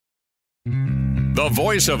The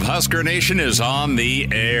voice of Husker Nation is on the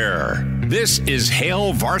air. This is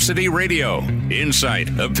Hail Varsity Radio.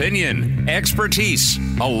 Insight, opinion, expertise,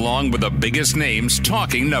 along with the biggest names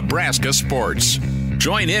talking Nebraska sports.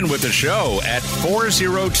 Join in with the show at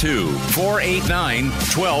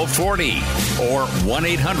 402-489-1240 or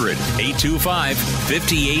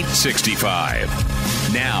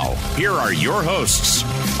 1-800-825-5865. Now, here are your hosts,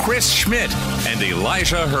 Chris Schmidt and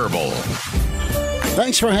Elijah Herbel.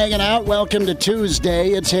 Thanks for hanging out. Welcome to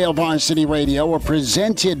Tuesday. It's Hail Varsity Radio. We're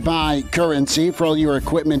presented by Currency. For all your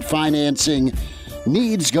equipment financing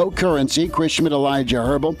needs, go Currency. Chris Schmidt, Elijah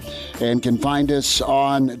Herbel. And can find us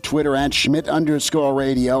on Twitter at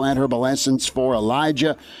Schmidt_radio and Herbal Essence for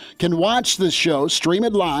Elijah. Can watch the show, stream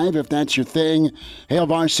it live if that's your thing. Hail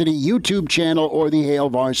Varsity YouTube channel or the Hail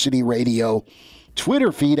Varsity Radio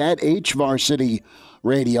Twitter feed at HVarsity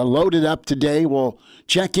Radio. Loaded up today. We'll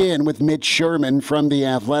check in with Mitch Sherman from The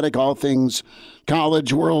Athletic, all things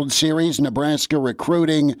College World Series, Nebraska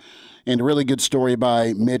recruiting, and a really good story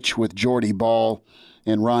by Mitch with Jordy Ball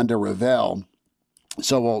and Rhonda Revelle.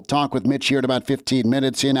 So we'll talk with Mitch here in about 15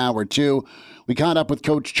 minutes in hour two. We caught up with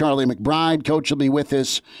Coach Charlie McBride. Coach will be with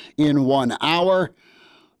us in 1 hour.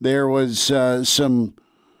 There was some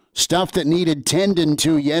stuff that needed tending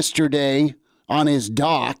to yesterday on his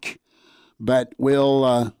dock. But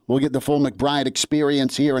we'll get the full McBride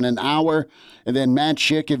experience here in an hour. And then Matt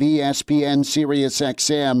Schick of ESPN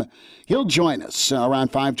SiriusXM, he'll join us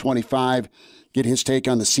around 5:25, get his take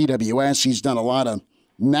on the CWS. He's done a lot of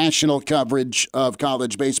national coverage of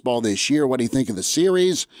college baseball this year. What do you think of the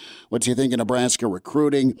series? What's he think of Nebraska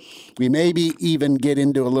recruiting? We maybe even get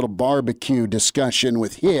into a little barbecue discussion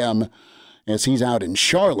with him as he's out in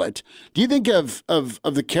Charlotte. Do you think of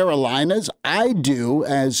the Carolinas? I do,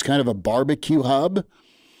 as kind of a barbecue hub.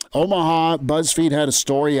 Omaha, BuzzFeed had a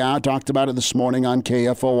story out, talked about it this morning on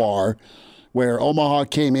KFOR, where Omaha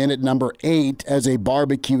came in at number 8 as a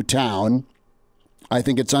barbecue town. I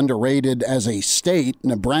think it's underrated as a state,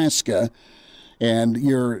 Nebraska, and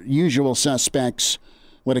your usual suspects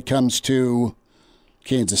when it comes to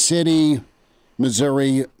Kansas City,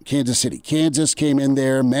 Missouri, Kansas City, Kansas came in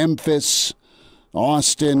there, Memphis,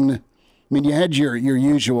 Austin. I mean, you had your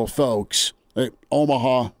usual folks,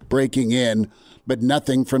 Omaha breaking in, but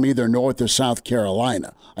nothing from either North or South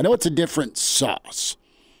Carolina. I know it's a different sauce.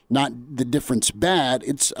 Not the difference bad,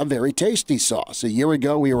 it's a very tasty sauce. A year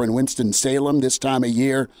ago, we were in Winston-Salem. This time of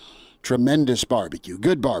year, tremendous barbecue,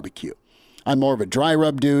 good barbecue. I'm more of a dry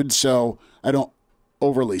rub dude, so I don't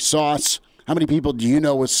overly sauce. How many people do you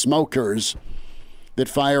know with smokers that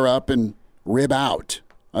fire up and rib out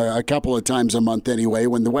a couple of times a month anyway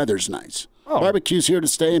when the weather's nice? Oh. Barbecue's here to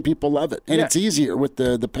stay and people love it. And it's easier with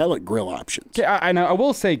the pellet grill options. Yeah, I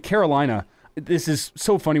will say Carolina, this is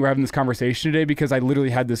so funny we're having this conversation today because I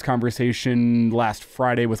literally had this conversation last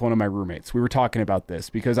Friday with one of my roommates. We were talking about this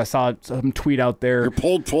because I saw some tweet out there. Your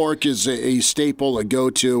pulled pork is a staple, a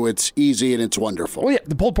go-to. It's easy and it's wonderful. Well, yeah,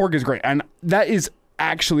 the pulled pork is great. And that is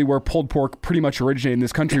actually where pulled pork pretty much originated in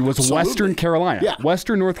this country was Absolutely. Western Carolina. Yeah.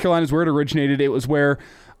 Western North Carolina is where it originated. It was where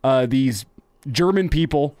these German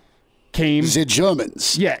people came. The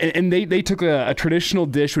Germans. Yeah, and they took a traditional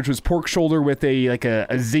dish, which was pork shoulder with a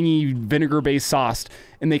zingy vinegar-based sauce,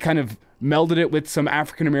 and they kind of melded it with some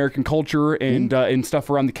African-American culture and stuff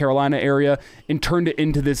around the Carolina area and turned it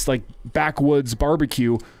into this like backwoods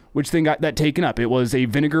barbecue, which then got that taken up. It was a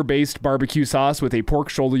vinegar-based barbecue sauce with a pork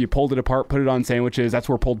shoulder. You pulled it apart, put it on sandwiches. That's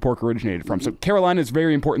where pulled pork originated from. So Carolina is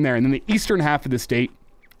very important there. And then the eastern half of the state,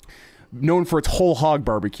 known for its whole hog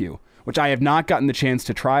barbecue, which I have not gotten the chance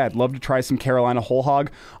to try. I'd love to try some Carolina whole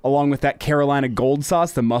hog, along with that Carolina gold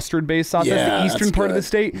sauce, the mustard-based sauce. Yeah, that's the eastern part of the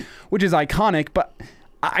state, which is iconic, but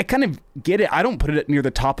I kind of get it. I don't put it near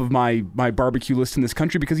the top of my barbecue list in this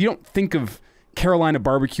country because you don't think of Carolina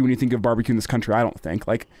barbecue when you think of barbecue in this country, I don't think.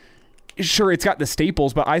 Like, sure, it's got the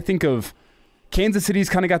staples, but I think of Kansas City's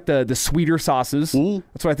kind of got the sweeter sauces.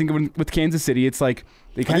 That's what I think of with Kansas City. It's like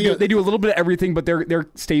they do a little bit of everything, but their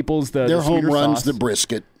staples, the home runs, sauce. the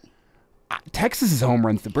brisket. Texas's home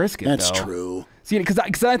runs the brisket. That's though. true. See,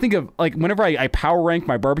 because I think of like whenever I power rank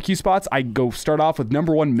my barbecue spots, I go start off with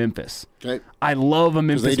number 1 Memphis. Okay. I love a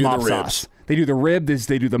Memphis mop sauce. They do the rib.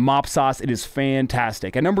 They do the mop sauce. It is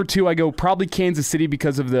fantastic. At number 2, I go probably Kansas City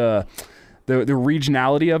because of the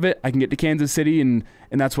regionality of it. I can get to Kansas City, and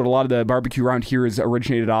that's what a lot of the barbecue around here is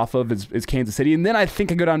originated off of is Kansas City. And then I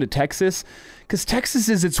think I go down to Texas because Texas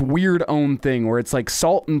is its weird own thing where it's like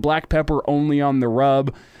salt and black pepper only on the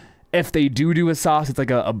rub. If they do a sauce, it's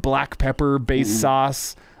like a black pepper-based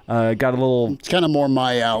sauce. Got a little. It's kind of more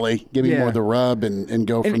my alley. Give me more of the rub and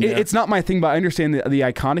go from there. It's not my thing, but I understand the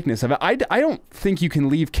iconicness of it. I don't think you can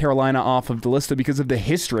leave Carolina off of the list because of the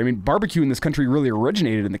history. I mean, barbecue in this country really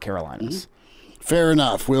originated in the Carolinas. Fair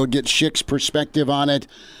enough. We'll get Schick's perspective on it.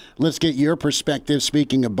 Let's get your perspective.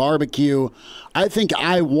 Speaking of barbecue, I think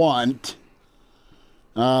I want.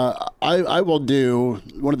 I will do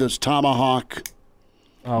one of those tomahawk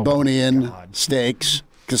bone-in steaks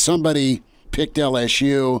because somebody picked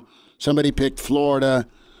LSU, somebody picked Florida,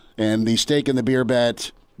 and the steak and the beer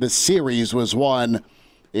bet, the series was won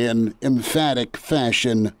in emphatic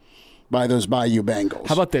fashion by those Bayou Bengals.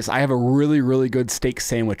 How about this? I have a really, really good steak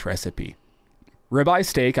sandwich recipe. Ribeye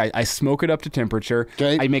steak, I smoke it up to temperature.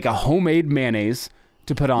 Okay. I make a homemade mayonnaise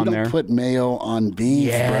to put on there. Don't put mayo on beef,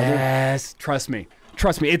 brother. Yes, trust me.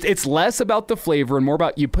 It's less about the flavor and more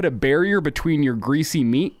about you put a barrier between your greasy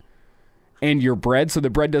meat and your bread, so the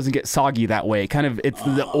bread doesn't get soggy that way.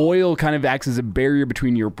 The oil kind of acts as a barrier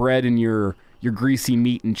between your bread and your greasy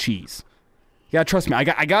meat and cheese. Yeah, trust me. I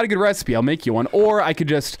got a good recipe. I'll make you one, or I could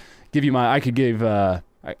just give you my.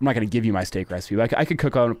 I'm not going to give you my steak recipe, but I could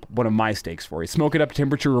cook on one of my steaks for you. Smoke it up to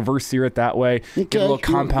temperature, reverse sear it that way. Okay. Get a little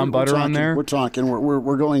compound butter on there. We're talking.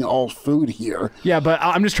 We're going all food here. Yeah, but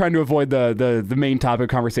I'm just trying to avoid the main topic of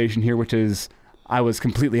conversation here, which is I was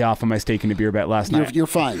completely off on my steak and a beer bet last night. You're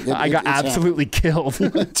fine. I got absolutely killed.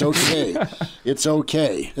 It's okay. It's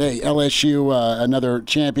okay. Hey, LSU, another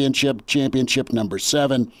championship number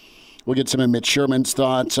 7. We'll get some of Mitch Sherman's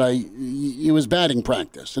thoughts. It was batting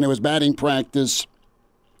practice, and it was batting practice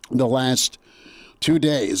the last 2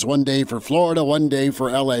 days. One day for Florida, one day for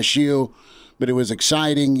LSU. But it was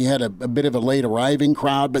exciting. You had a bit of a late arriving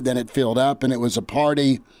crowd, but then it filled up, and it was a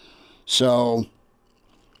party. So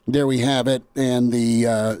there we have it. And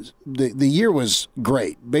the year was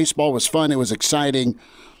great. Baseball was fun. It was exciting.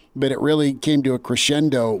 But it really came to a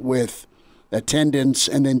crescendo with attendance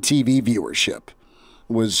and then TV viewership.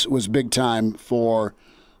 Was big time for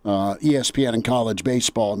ESPN and college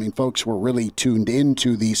baseball. I mean, folks were really tuned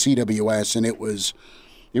into the CWS, and it was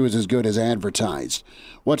as good as advertised.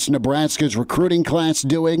 What's Nebraska's recruiting class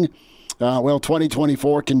doing?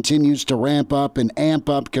 2024 continues to ramp up and amp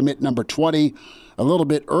up. Commit number 20. A little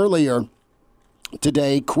bit earlier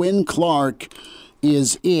today, Quinn Clark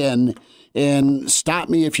is in. And stop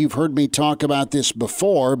me if you've heard me talk about this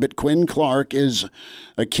before, but Quinn Clark is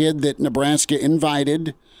a kid that Nebraska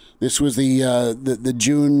invited. This was the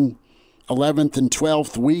June 11th and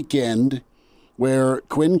 12th weekend where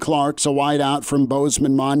Quinn Clark's a wideout from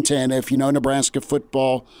Bozeman, Montana. If you know Nebraska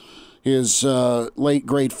football, his late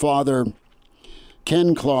great father,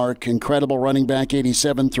 Ken Clark, incredible running back,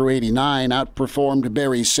 87 through 89, outperformed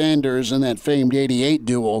Barry Sanders in that famed 88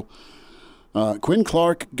 duel. Quinn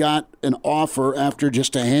Clark got an offer after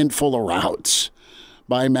just a handful of routes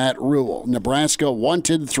by Matt Rule. Nebraska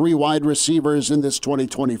wanted 3 wide receivers in this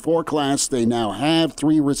 2024 class. They now have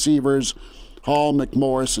 3 receivers, Hall,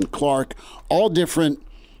 McMorris, and Clark, all different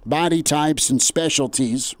body types and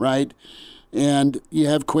specialties, right? And you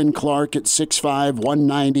have Quinn Clark at 6'5",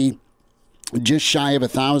 190, just shy of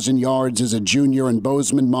 1,000 yards as a junior in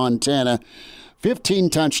Bozeman, Montana. 15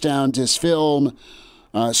 touchdowns. His film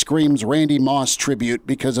screams Randy Moss tribute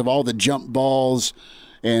because of all the jump balls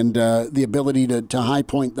and the ability to high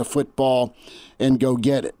point the football and go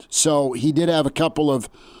get it. So he did have a couple of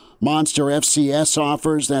monster FCS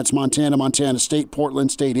offers. That's Montana, Montana State,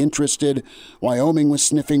 Portland State interested. Wyoming was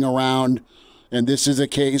sniffing around. And this is a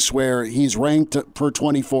case where he's ranked per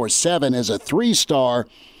 24/7 as a 3-star,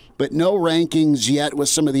 but no rankings yet with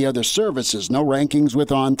some of the other services. No rankings with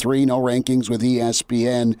On3, no rankings with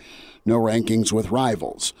ESPN, no rankings with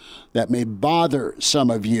Rivals. That may bother some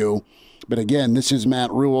of you, but again, this is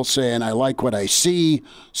Matt Rule saying, I like what I see.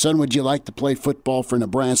 Son, would you like to play football for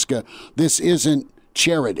Nebraska? This isn't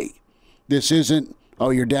charity. This isn't,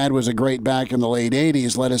 oh, your dad was a great back in the late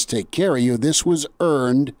 80s, let us take care of you. This was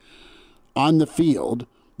earned on the field.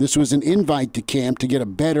 This was an invite to camp to get a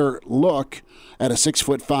better look at a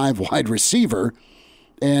 6'5" wide receiver,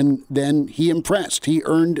 and then he impressed. He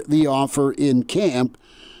earned the offer in camp,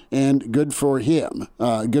 and good for him.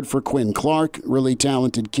 Good for Quinn Clark, really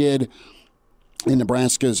talented kid. And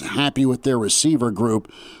Nebraska's happy with their receiver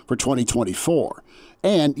group for 2024.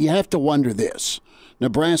 And you have to wonder this.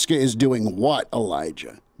 Nebraska is doing what,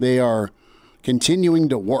 Elijah? They are continuing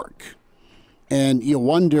to work. And you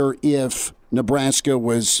wonder if Nebraska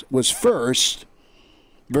was first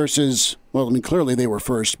versus, well, I mean, clearly they were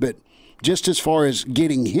first, but just as far as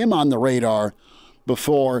getting him on the radar,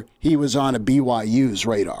 before he was on a BYU's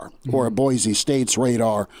radar or a Boise State's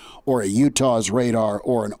radar or a Utah's radar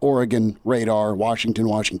or an Oregon radar,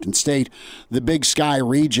 Washington State. The Big Sky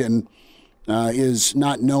region is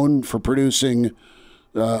not known for producing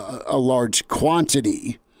a large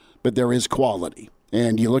quantity, but there is quality.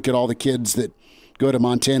 And you look at all the kids that go to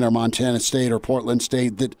Montana or Montana State or Portland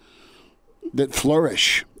State that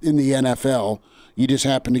flourish in the NFL. You just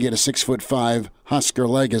happen to get a 6'5" Husker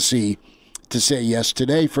legacy to say yes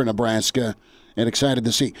today for Nebraska, and excited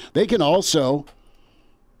to see. They can also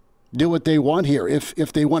do what they want here.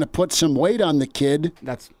 If they want to put some weight on the kid,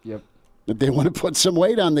 Yep. If they want to put some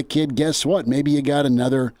weight on the kid, guess what? Maybe you got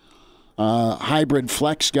another hybrid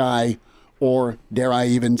flex guy, or dare I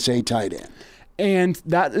even say tight end. And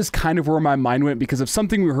that is kind of where my mind went because of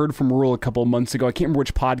something we heard from Rule a couple of months ago. I can't remember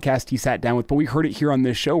which podcast he sat down with, but we heard it here on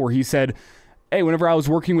this show where he said, hey, whenever I was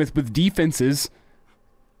working with defenses,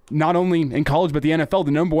 not only in college but the NFL,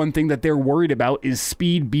 the number one thing that they're worried about is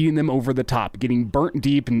speed beating them over the top, getting burnt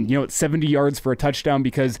deep, and it's 70 yards for a touchdown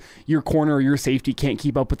because your corner or your safety can't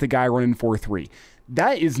keep up with the guy running 4.3.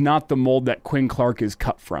 That is not the mold that Quinn Clark is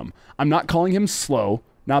cut from. I'm not calling him slow,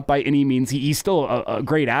 not by any means. He's still a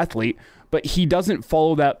great athlete, but he doesn't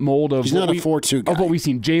follow that mold of he's not a 4.2 guy. Of what we've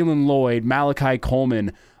seen. Jalen Lloyd, Malachi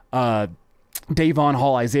Coleman, Davon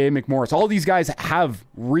Hall, Isaiah McMorris, all these guys have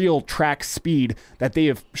real track speed that they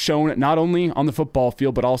have shown not only on the football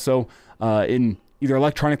field, but also in either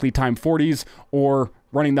electronically timed 40s or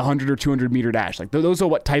running the 100 or 200 meter dash. Like those are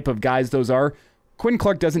what type of guys those are. Quinn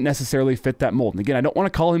Clark doesn't necessarily fit that mold. And again, I don't want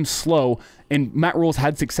to call him slow. And Matt Rule's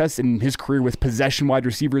had success in his career with possession wide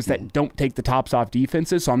receivers that don't take the tops off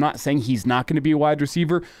defenses. So I'm not saying he's not going to be a wide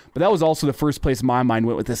receiver, but that was also the first place my mind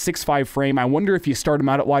went with a 6'5" frame. I wonder if you start him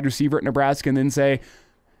out at wide receiver at Nebraska and then say,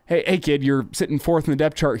 hey kid, you're sitting fourth in the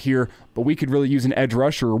depth chart here, but we could really use an edge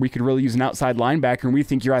rusher or we could really use an outside linebacker, and we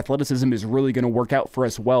think your athleticism is really going to work out for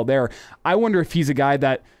us well there. I wonder if he's a guy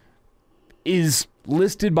that is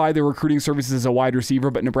listed by the recruiting services as a wide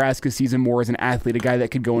receiver, but Nebraska sees him more as an athlete, a guy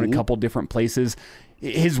that could go in a couple different places.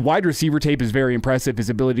 His wide receiver tape is very impressive. His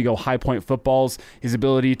ability to go high point footballs, his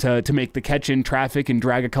ability to make the catch in traffic and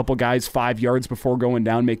drag a couple guys 5 yards before going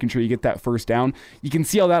down, making sure you get that first down. You can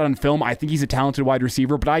see all that on film. I think he's a talented wide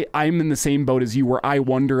receiver, but I'm in the same boat as you where I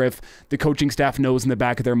wonder if the coaching staff knows in the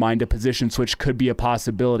back of their mind a position switch could be a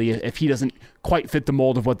possibility if he doesn't quite fit the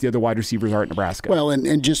mold of what the other wide receivers are at Nebraska. Well,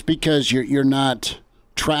 and just because you're not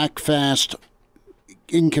track fast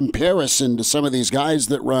in comparison to some of these guys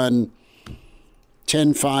that run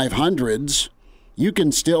 10.500s, you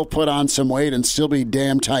can still put on some weight and still be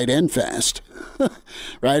damn tight end fast,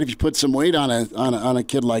 right? If you put some weight on a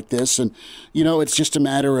kid like this, and it's just a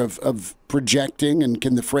matter of projecting and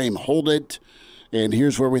can the frame hold it, and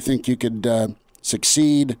here's where we think you could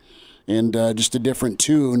succeed. And just a different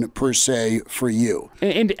tune, per se, for you.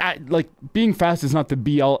 And being fast is not the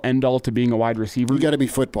be-all, end-all to being a wide receiver. You got to be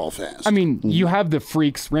football fast. I mean, you have the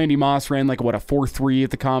freaks. Randy Moss ran a 4.3 at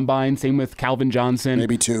the combine. Same with Calvin Johnson.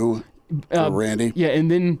 Maybe 2 for Randy. Yeah,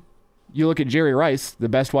 and then you look at Jerry Rice, the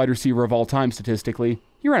best wide receiver of all time statistically.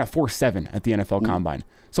 He ran a 4.7 at the NFL Combine.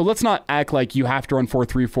 So let's not act like you have to run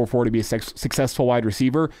 4.3, 4.4 to be a successful wide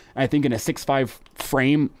receiver. I think in a 6'5"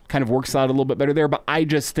 frame kind of works out a little bit better there, but I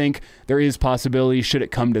just think there is possibility, should it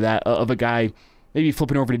come to that, of a guy maybe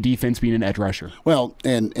flipping over to defense being an edge rusher. Well,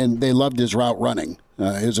 and they loved his route running,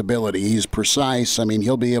 his ability. He's precise. I mean,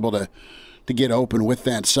 he'll be able to get open with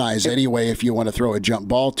that size anyway if you want to throw a jump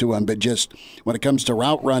ball to him, but just when it comes to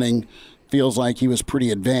route running, feels like he was pretty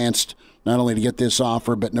advanced, not only to get this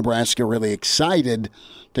offer, but Nebraska really excited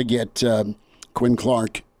to get Quinn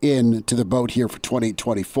Clark into the boat here for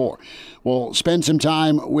 2024. We'll spend some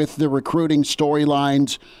time with the recruiting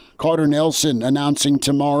storylines. Carter Nelson announcing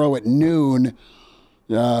tomorrow at noon.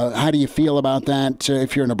 How do you feel about that?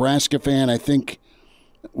 If you're a Nebraska fan, I think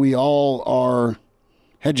we all are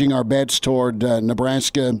hedging our bets toward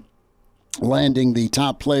Nebraska landing the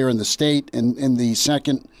top player in the state and the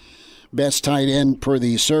second best tight end per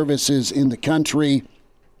the services in the country.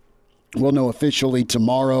 We'll know officially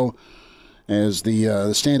tomorrow as the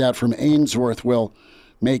standout from Ainsworth will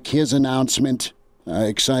make his announcement.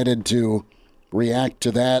 Excited to react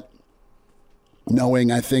to that,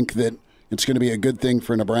 knowing I think that it's going to be a good thing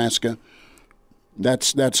for Nebraska.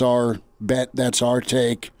 That's our bet. That's our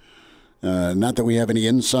take. Not that we have any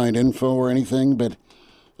inside info or anything, but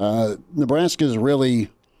Nebraska's really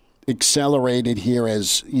accelerated here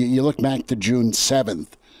as you look back to June 7th,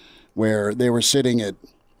 where they were sitting at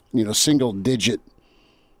single-digit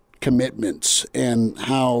commitments, and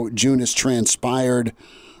how June has transpired,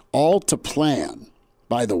 all to plan,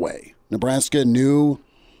 by the way. Nebraska knew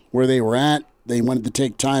where they were at. They wanted to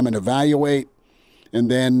take time and evaluate. And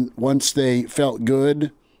then once they felt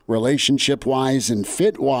good, relationship-wise and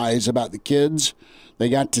fit-wise about the kids, they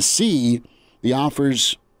got to see the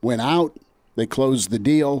offers went out. They closed the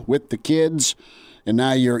deal with the kids. And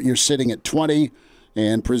now you're sitting at 20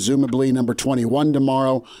 and presumably number 21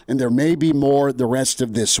 tomorrow. And there may be more the rest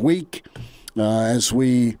of this week as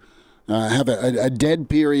we have a dead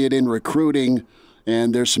period in recruiting.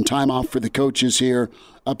 And there's some time off for the coaches here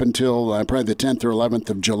up until probably the 10th or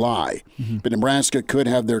 11th of July. Mm-hmm. But Nebraska could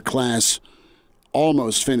have their class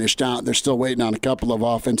almost finished out. They're still waiting on a couple of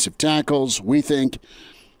offensive tackles, we think.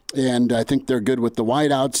 And I think they're good with the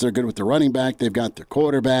wideouts. They're good with the running back. They've got their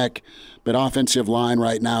quarterback. But offensive line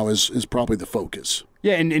right now is probably the focus.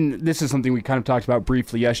 Yeah, and this is something we kind of talked about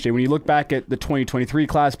briefly yesterday. When you look back at the 2023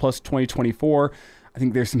 class plus 2024, I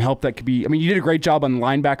think there's some help that could be. I mean, you did a great job on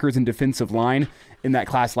linebackers and defensive line in that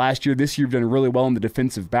class last year. This year, you've done really well in the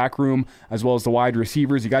defensive back room as well as the wide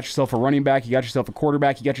receivers. You got yourself a running back. You got yourself a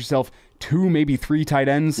quarterback. You got yourself 2, maybe 3 tight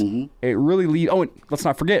ends. Mm-hmm. It really leaves. Oh, and let's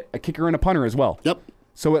not forget a kicker and a punter as well. Yep.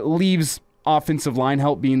 So it leaves offensive line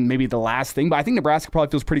help being maybe the last thing. But I think Nebraska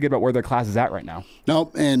probably feels pretty good about where their class is at right now.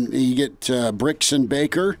 Nope. And you get Bricks and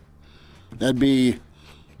Baker. That'd be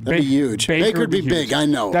huge. Baker would be big. I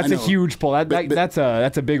know. That's a huge pull. That's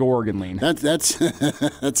a big Oregon lean. That's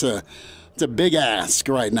a big ask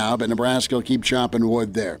right now, but Nebraska will keep chopping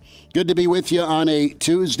wood there. Good to be with you on a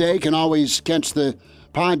Tuesday. Can always catch the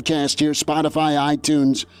podcast here, Spotify,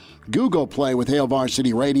 iTunes, Google Play with Hail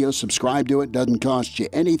Varsity Radio. Subscribe to it. Doesn't cost you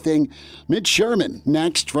anything. Mitch Sherman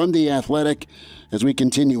next from The Athletic as we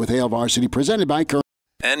continue with Hail Varsity, presented by Current.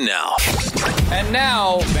 And now,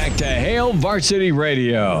 back to Hail Varsity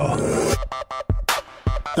Radio.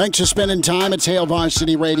 Thanks for spending time. It's Hail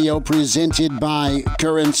Varsity Radio, presented by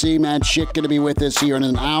Currency. Matt Schick going to be with us here in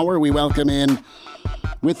an hour. We welcome in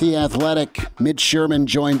with The Athletic. Mitch Sherman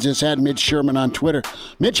joins us at Mitch Sherman on Twitter.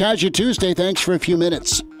 Mitch, how's your Tuesday? Thanks for a few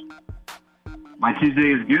minutes. My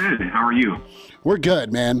Tuesday is good. How are you? We're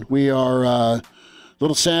good, man. We are a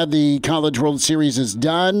little sad the College World Series is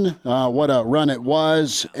done. What a run it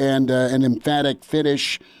was, and an emphatic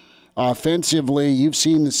finish offensively. You've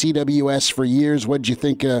seen the CWS for years. What did you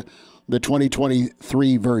think of the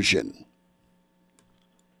 2023 version?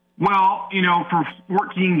 Well, for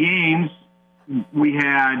 14 games, we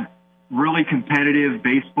had really competitive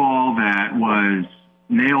baseball that was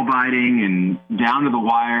nail-biting and down to the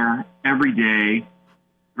wire every day.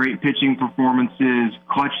 Great pitching performances,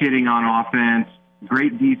 clutch hitting on offense,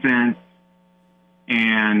 great defense,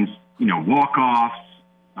 and, walk-offs,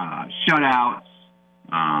 shutouts,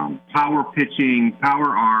 power pitching, power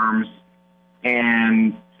arms,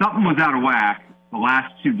 and something was out of whack the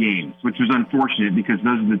last 2 games, which was unfortunate because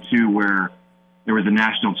those are the 2 where there was a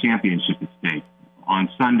national championship at stake. On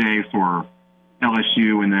Sunday for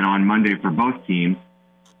LSU and then on Monday for both teams.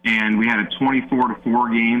 And we had a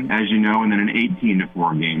 24-4 game, as you know, and then an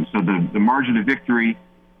 18-4 game. So the margin of victory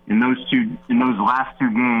in those last 2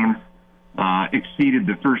 games exceeded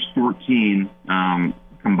the first 14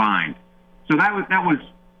 combined. So that was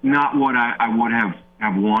not what I would have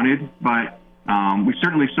wanted, but we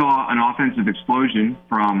certainly saw an offensive explosion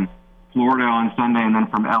from Florida on Sunday and then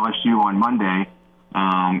from LSU on Monday.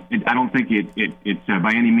 I don't think it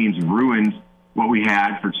by any means ruined what we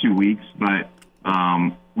had for 2 weeks, but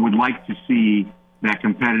would like to see that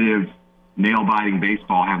competitive, nail-biting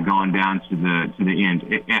baseball have gone down to the end.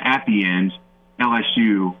 At the end,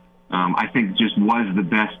 LSU, I think, just was the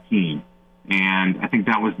best team. And I think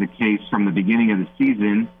that was the case from the beginning of the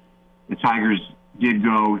season. The Tigers did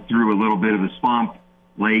go through a little bit of a slump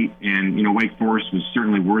late, and, Wake Forest was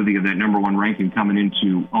certainly worthy of that number 1 ranking coming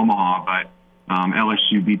into Omaha, but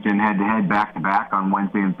LSU beat them head-to-head back-to-back on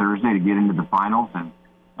Wednesday and Thursday to get into the finals, and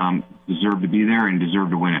deserved to be there and deserved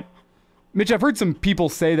to win it. Mitch, I've heard some people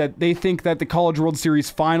say that they think that the College World Series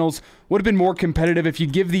finals would have been more competitive if you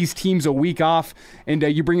give these teams a week off and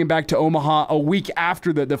you bring them back to Omaha a week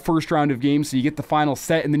after the first round of games, so you get the final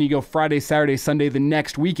set, and then you go Friday, Saturday, Sunday the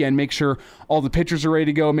next weekend, make sure all the pitchers are ready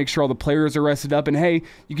to go, make sure all the players are rested up, and hey,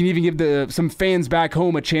 you can even give some fans back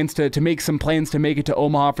home a chance to make some plans to make it to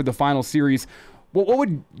Omaha for the final series. What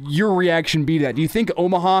would your reaction be to that? Do you think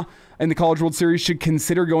Omaha and the College World Series should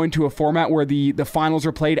consider going to a format where the finals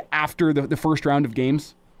are played after the first round of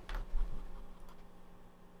games?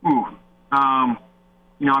 They've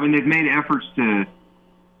made efforts to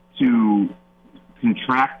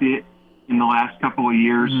contract it in the last couple of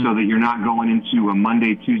years so that you're not going into a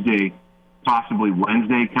Monday, Tuesday, possibly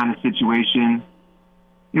Wednesday kind of situation.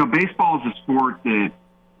 Baseball is a sport that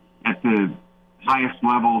at the highest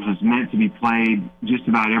levels is meant to be played just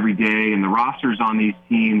about every day, and the rosters on these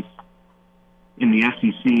teams in the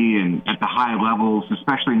SEC and at the high levels,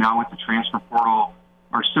 especially now with the transfer portal,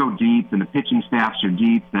 are so deep and the pitching staffs are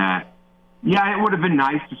deep that, yeah, it would have been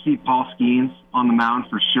nice to see Paul Skeens on the mound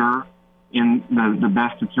for sure in the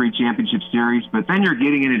best of 3 championship series. But then you're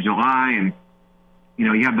getting into July and,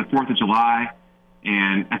 you have the 4th of July,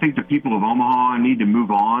 and I think the people of Omaha need to move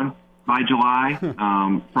on by July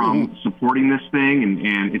from supporting this thing,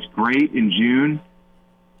 and it's great in June.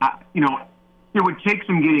 It would take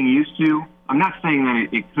some getting used to. I'm not saying that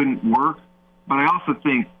it couldn't work, but I also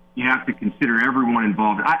think you have to consider everyone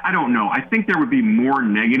involved. I don't know. I think there would be more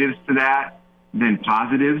negatives to that than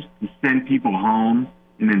positives to send people home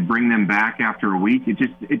and then bring them back after a week. It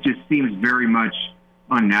just seems very much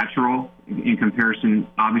unnatural in comparison,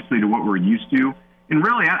 obviously, to what we're used to. And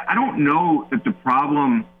really, I don't know that the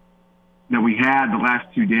problem that we had the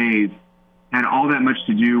last 2 days had all that much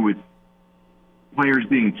to do with players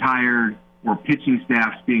being tired or pitching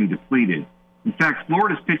staffs being depleted. In fact,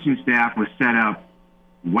 Florida's pitching staff was set up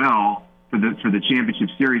well for the championship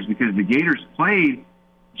series because the Gators played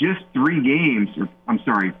just 4 games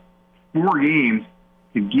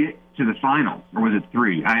to get to the finals. Or was it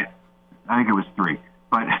 3? I think it was 3.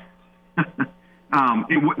 But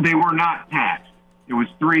they were not taxed. It was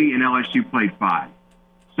 3 and LSU played 5.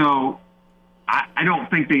 So I don't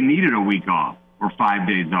think they needed a week off or 5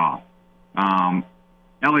 days off.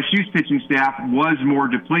 LSU's pitching staff was more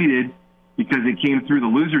depleted because it came through the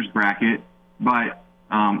losers bracket, but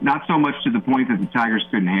not so much to the point that the Tigers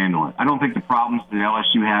couldn't handle it. I don't think the problems that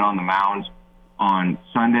LSU had on the mound on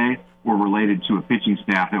Sunday were related to a pitching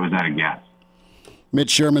staff that was out of gas. Mitch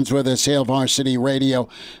Sherman's with us, Hail Varsity Radio.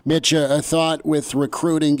 Mitch, a thought with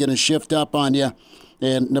recruiting going to shift up on you,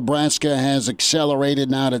 and Nebraska has accelerated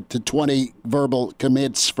now to 20 verbal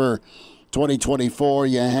commits for 2024.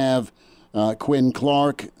 You have Quinn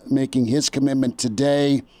Clark making his commitment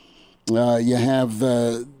today. You have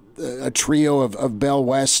a trio of Bell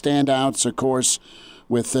West standouts, of course,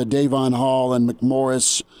 with Davon Hall and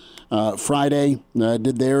McMorris. Friday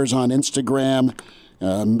did theirs on Instagram.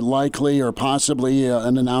 Likely or possibly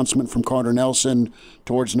an announcement from Carter Nelson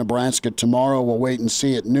towards Nebraska tomorrow. We'll wait and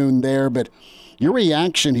see at noon there. But your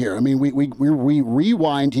reaction here, I mean, we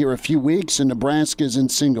rewind here a few weeks and Nebraska's in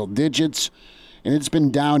single digits, and it's been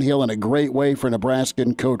downhill in a great way for Nebraska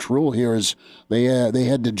and Coach Rule here as they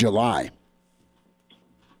head to July.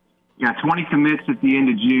 Yeah, 20 commits at the end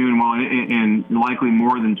of June, and likely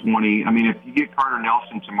more than 20. I mean, if you get Carter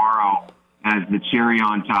Nelson tomorrow as the cherry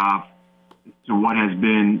on top to what has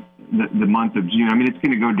been the month of June, I mean, it's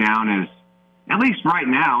going to go down as, at least right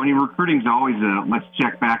now, recruiting's always a let's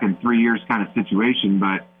check back in 3 years kind of situation,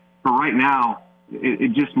 but for right now,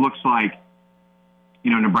 it just looks like,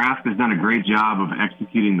 Nebraska's done a great job of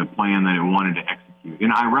executing the plan that it wanted to execute.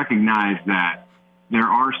 And I recognize that there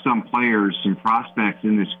are some players, some prospects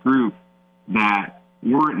in this group that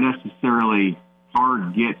weren't necessarily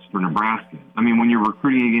hard gets for Nebraska. I mean, when you're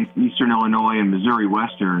recruiting against Eastern Illinois and Missouri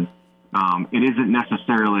Western, it isn't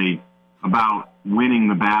necessarily about winning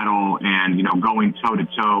the battle and, going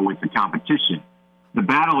toe-to-toe with the competition. The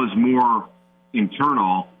battle is more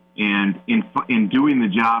internal and in doing the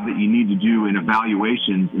job that you need to do in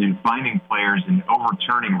evaluations and in finding players and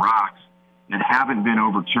overturning rocks that haven't been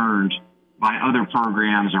overturned by other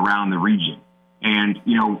programs around the region. And,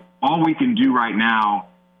 all we can do right now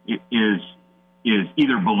is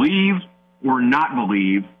either believe or not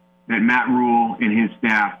believe that Matt Rule and his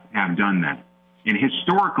staff have done that. And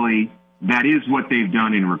historically, that is what they've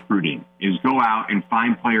done in recruiting, is go out and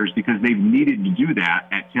find players because they've needed to do that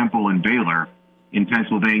at Temple and Baylor in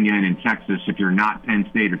Pennsylvania and in Texas. If you're not Penn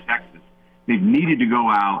State or Texas, they've needed to go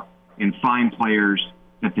out and find players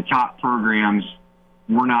that the top programs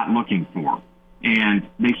were not looking for. And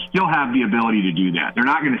they still have the ability to do that. They're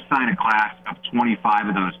not going to sign a class of 25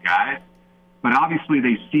 of those guys, but obviously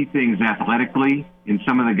they see things athletically in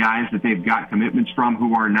some of the guys that they've got commitments from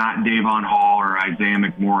who are not Davon Hall or Isaiah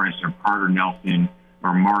McMorris or Carter Nelson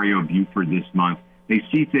or Mario Buford this month. They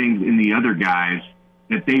see things in the other guys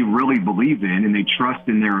that they really believe in and they trust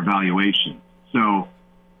in their evaluation. So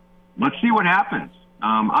let's see what happens.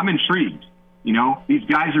 I'm intrigued. These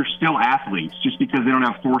guys are still athletes. Just because they don't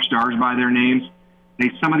have 4 stars by their names,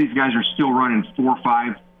 some of these guys are still running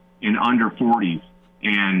 4.5 and under 40s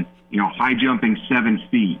and, high jumping 7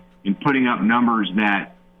 feet and putting up numbers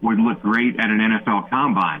that would look great at an NFL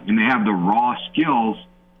combine. And they have the raw skills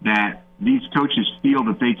that these coaches feel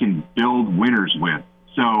that they can build winners with.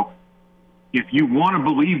 So if you want to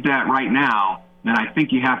believe that right now, then I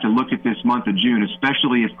think you have to look at this month of June,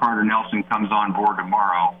 especially if Carter Nelson comes on board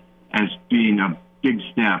tomorrow, as being a big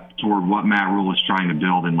step toward what Matt Rule is trying to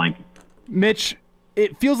build in Lincoln. Mitch,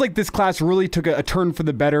 it feels like this class really took a turn for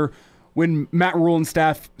the better when Matt Rule and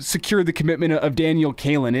staff secured the commitment of Daniel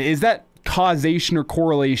Kaelin. Is that causation or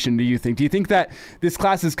correlation, do you think? Do you think that this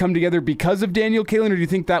class has come together because of Daniel Kaelin, or do you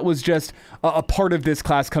think that was just a part of this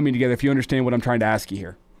class coming together, if you understand what I'm trying to ask you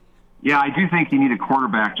here? Yeah, I do think you need a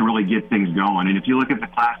quarterback to really get things going. And if you look at the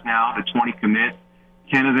class now, the 20 commits,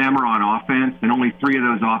 10 of them are on offense, and only 3 of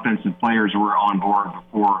those offensive players were on board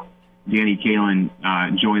before Danny Kaelin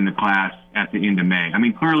joined the class at the end of May. I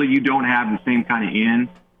mean, clearly you don't have the same kind of in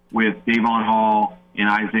with Davon Hall and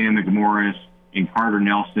Isaiah McMorris and Carter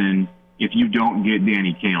Nelson if you don't get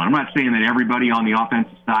Danny Kaelin. I'm not saying that everybody on the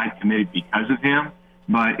offensive side committed because of him,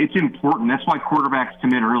 but it's important. That's why quarterbacks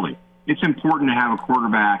commit early. It's important to have a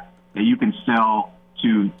quarterback that you can sell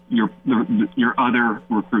to your other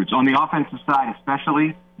recruits on the offensive side,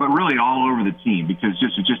 especially, but really all over the team, because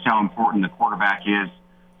just how important the quarterback is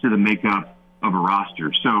to the makeup of a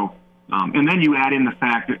roster. So, and then you add in the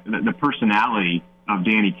fact that the personality of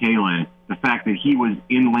Danny Kaelin, the fact that he was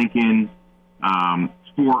in Lincoln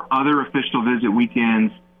for other official visit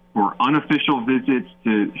weekends, for unofficial visits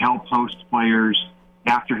to help host players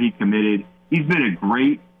after he committed. He's been a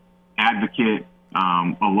great advocate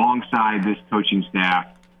alongside this coaching staff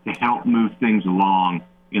to help move things along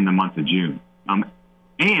in the month of June.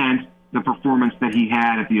 And the performance that he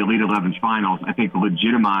had at the Elite 11 finals, I think,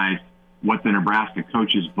 legitimized what the Nebraska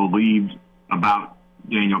coaches believed about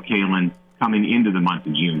Daniel Kaelin coming into the month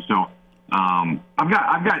of June. So I've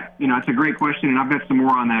got, it's a great question, and I've got some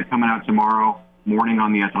more on that coming out tomorrow morning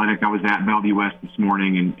on The Athletic. I was at Bellevue West this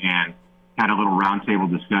morning and had a little roundtable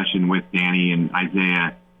discussion with Danny and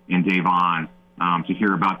Isaiah and Davon to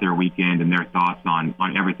hear about their weekend and their thoughts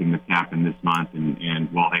on everything that's happened this month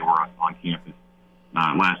and while they were on campus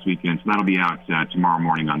last weekend. So that'll be out tomorrow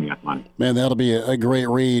morning on The Athletic. Man, that'll be a great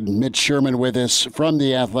read. Mitch Sherman with us from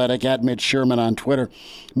The Athletic, at Mitch Sherman on Twitter.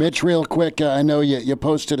 Mitch, real quick, I know you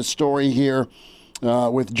posted a story here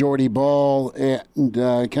with Jordy Ball and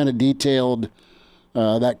kind of detailed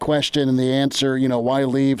that question and the answer, why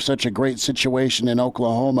leave such a great situation in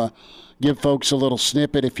Oklahoma. Give folks a little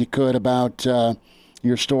snippet, if you could, about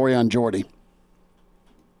your story on Jordy.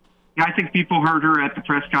 Yeah, I think people heard her at the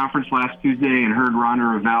press conference last Tuesday and heard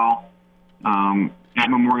Rhonda Revelle at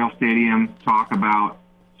Memorial Stadium talk about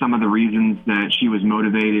some of the reasons that she was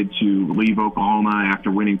motivated to leave Oklahoma after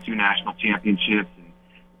winning 2 national championships and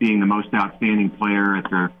being the most outstanding player at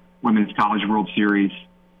the Women's College World Series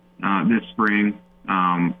this spring.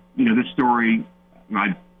 This story,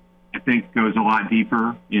 I think, goes a lot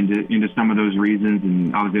deeper into some of those reasons,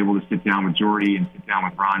 and I was able to sit down with Jordy and sit down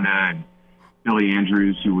with Rhonda and Billy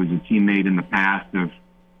Andrews, who was a teammate in the past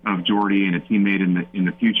of Jordy and a teammate in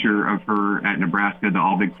the future of her at Nebraska, the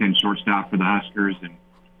All-Big Ten shortstop for the Huskers, and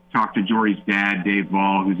talked to Jordy's dad, Dave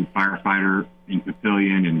Ball, who's a firefighter in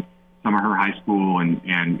Papillion, and some of her high school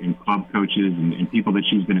and club coaches and people that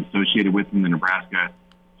she's been associated with in the Nebraska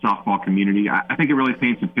softball community. I think it really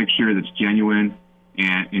paints a picture that's genuine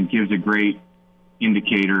and gives a great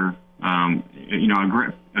indicator,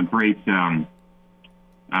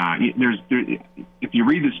 if you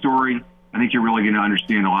read the story, I think you're really going to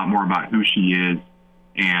understand a lot more about who she is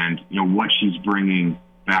and what she's bringing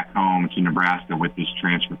back home to Nebraska with this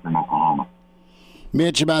transfer from Oklahoma.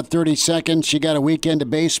 Mitch, about 30 seconds. You got a weekend of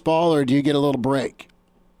baseball, or do you get a little break?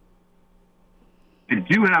 I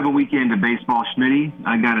do have a weekend of baseball, Schmitty.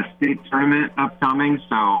 I got a state tournament upcoming,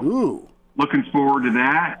 so looking forward to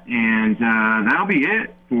that, and that'll be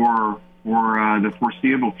it for the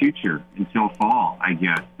foreseeable future until fall, I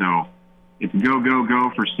guess. So it's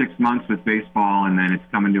go for 6 months with baseball, and then it's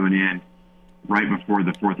coming to an end right before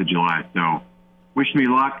the 4th of July. So wish me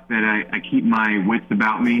luck, that I keep my wits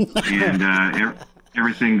about me and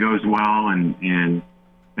everything goes well. And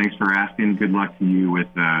thanks for asking. Good luck to you with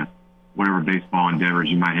whatever baseball endeavors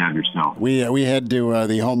you might have yourself. We head to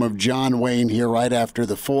the home of John Wayne here right after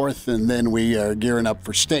the 4th, and then we are gearing up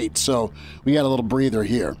for state. So we got a little breather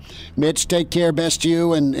here. Mitch, take care. Best to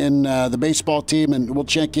you and the baseball team, and we'll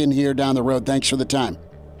check in here down the road. Thanks for the time.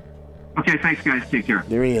 Okay, thanks, guys. Take care.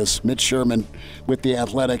 There he is, Mitch Sherman with The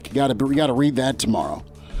Athletic. We got to read that tomorrow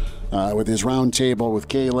with his roundtable with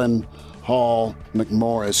Kaelin, Hall,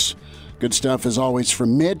 McMorris. Good stuff, as always,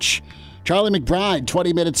 from Mitch. Charlie McBride,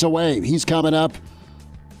 20 minutes away. He's coming up.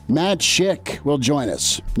 Matt Schick will join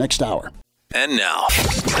us next hour. And now,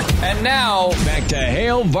 back to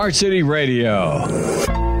Hail Varsity Radio.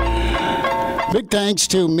 Big thanks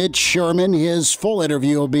to Mitch Sherman. His full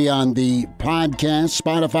interview will be on the podcast,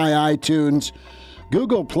 Spotify, iTunes,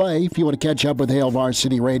 Google Play. If you want to catch up with Hail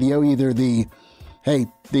Varsity Radio, either the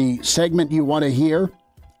segment you want to hear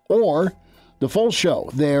or the full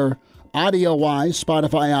show there audio-wise,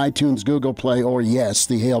 Spotify, iTunes, Google Play, or, yes,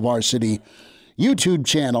 the Hail Varsity YouTube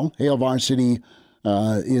channel. Hail Varsity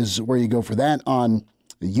is where you go for that on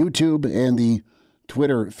YouTube, and the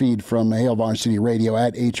Twitter feed from Hail Varsity Radio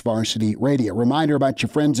at HVarsity Radio. Reminder about your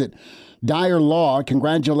friends at Dyer Law.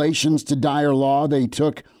 Congratulations to Dyer Law. They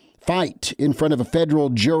took fight in front of a federal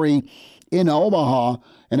jury in Omaha,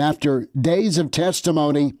 and after days of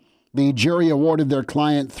testimony, the jury awarded their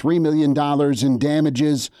client $3 million in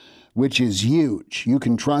damages, which is huge. You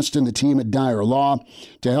can trust in the team at Dyer Law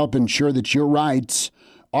to help ensure that your rights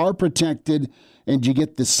are protected and you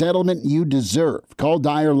get the settlement you deserve. Call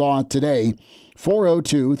Dyer Law today,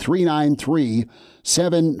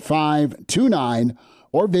 402-393-7529,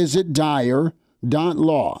 or visit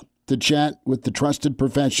dyer.law to chat with the trusted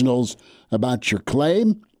professionals about your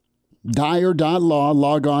claim. Dyer.law,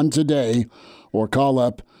 log on today, or call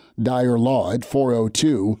up Dyer Law at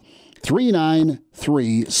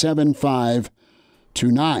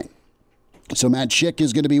 402-393-7529. So Matt Schick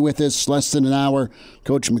is going to be with us less than an hour.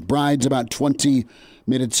 Coach McBride's about 20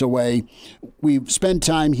 minutes away. We've spent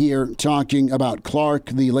time here talking about Clark,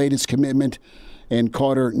 the latest commitment, and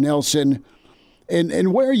Carter Nelson.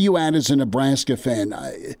 And where are you at as a Nebraska fan?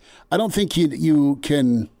 I don't think you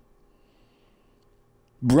can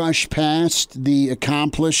brush past the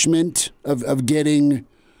accomplishment of getting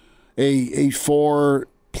a 4+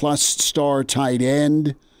 star tight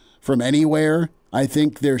end from anywhere. I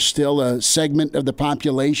think there's still a segment of the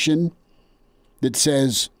population that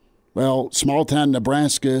says, well, small town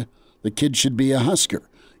Nebraska, the kid should be a Husker.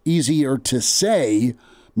 Easier to say,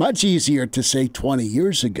 much easier to say 20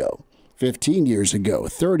 years ago, 15 years ago,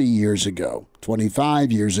 30 years ago,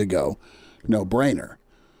 25 years ago. No brainer.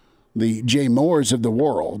 The Jay Moores of the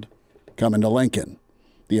world coming to Lincoln.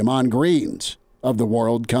 The Amon Greens of the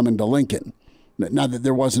world coming to Lincoln. Not that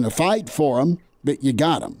there wasn't a fight for them, but you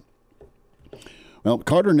got them. Well,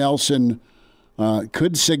 Carter Nelson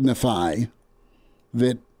could signify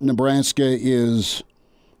that Nebraska is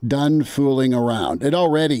done fooling around. It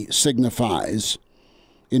already signifies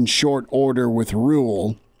in short order with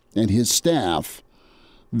Rule and his staff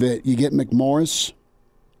that you get McMorris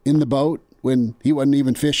in the boat when he wasn't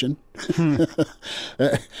even fishing in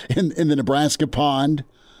the Nebraska pond.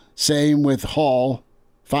 Same with Hall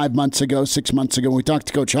 6 months ago. When we talked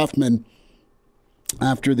to Coach Huffman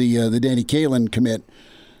after the Daniel Kaelin commit,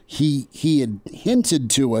 he had hinted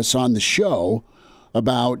to us on the show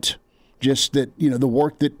about just that, the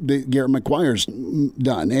work that Garrett McGuire's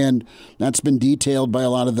done. And that's been detailed by a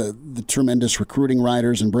lot of the tremendous recruiting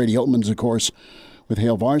writers, and Brady Oatman's, of course, with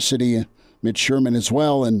Hail Varsity, Mitch Sherman as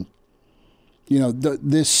well. And,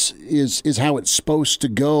 this is how it's supposed to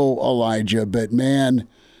go, Elijah. But, man,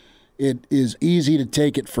 it is easy to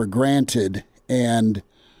take it for granted. And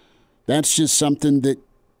that's just something that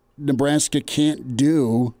Nebraska can't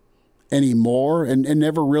do anymore, and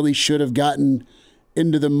never really should have gotten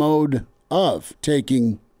into the mode of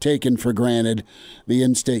taken for granted the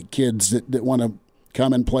in-state kids that want to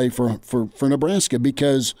come and play for Nebraska,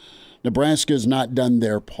 because Nebraska's not done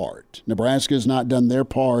their part. Nebraska's not done their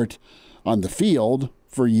part on the field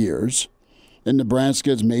for years, and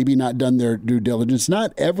Nebraska's maybe not done their due diligence.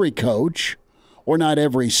 Not every coach or not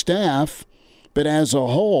every staff, but as a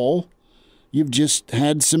whole, you've just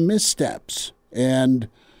had some missteps. And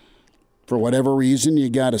for whatever reason, you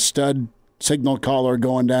got a stud signal caller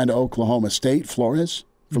going down to Oklahoma State, Flores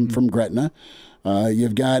from Gretna.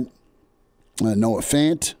 You've got Noah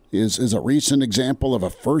Fant is a recent example of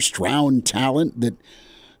a first-round talent that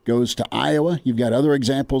goes to Iowa. You've got other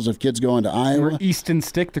examples of kids going to Iowa. Or Easton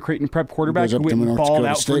Stick, the Creighton Prep quarterback who went and balled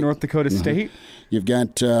out for North Dakota State. You've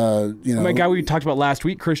got, my guy we talked about last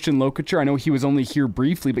week, Christian Lokacher. I know he was only here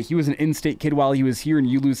briefly, but he was an in-state kid while he was here, and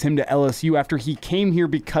you lose him to LSU after he came here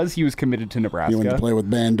because he was committed to Nebraska. He went to play with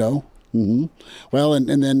Bando. Mm-hmm. Well, and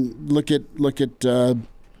then look at some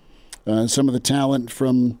of the talent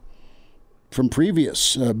from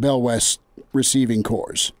previous Bell West receiving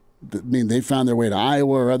corps. I mean, they found their way to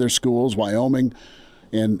Iowa or other schools, Wyoming,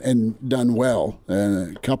 and done well.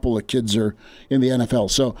 A couple of kids are in the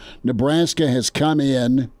NFL. So Nebraska has come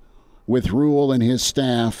in with Rule and his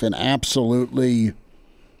staff and absolutely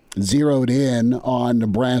zeroed in on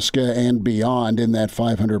Nebraska and beyond in that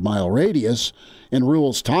 500-mile radius. And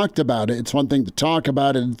Rule's talked about it. It's one thing to talk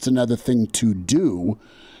about it. It's another thing to do.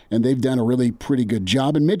 And they've done a really pretty good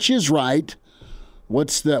job. And Mitch is right.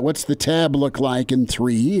 What's the tab look like in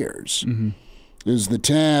 3 years? Mm-hmm. Is the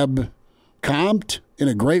tab comped in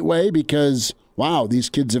a great way because, wow, these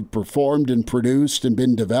kids have performed and produced and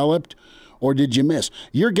been developed? Or did you miss?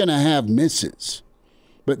 You're going to have misses.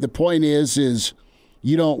 But the point is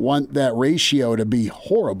you don't want that ratio to be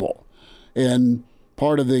horrible. And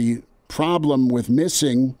part of the problem with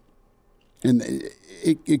missing, and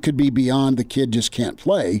it could be beyond the kid just can't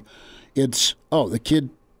play, it's, the kid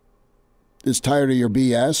is tired of your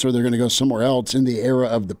BS or they're going to go somewhere else in the era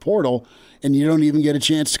of the portal, and you don't even get a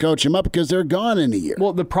chance to coach them up because they're gone in a year.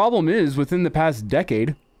 Well, the problem is within the past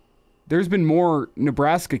decade, there's been more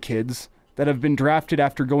Nebraska kids that have been drafted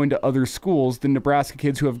after going to other schools than Nebraska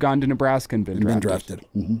kids who have gone to Nebraska and been drafted.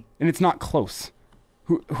 Mm-hmm. And it's not close.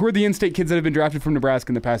 Who are the in-state kids that have been drafted from Nebraska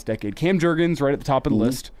in the past decade? Cam Jurgens, right at the top of the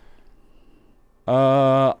list.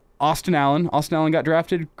 Austin Allen. Austin Allen got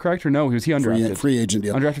drafted, correct? Or no? Was he undrafted? Free agent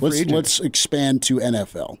deal. Undrafted free agent. Let's expand to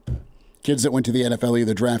NFL. Kids that went to the NFL,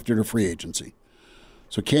 either drafted or free agency.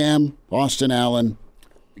 So Cam, Austin Allen.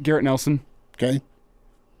 Garrett Nelson. Okay.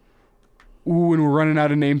 Ooh, and we're running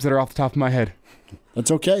out of names that are off the top of my head.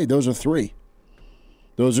 That's okay. Those are three.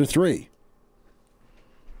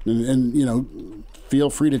 And feel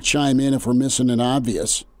free to chime in if we're missing an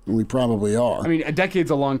obvious. And we probably are. I mean, a decade's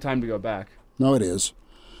a long time to go back. No, it is.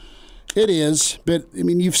 It is, but,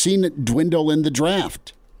 you've seen it dwindle in the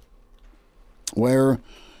draft. Where,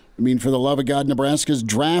 for the love of God, Nebraska's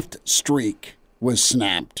draft streak was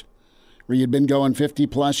snapped. Where you'd been going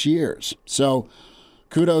 50-plus years. So,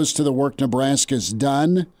 kudos to the work Nebraska's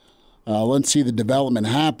done. Let's see the development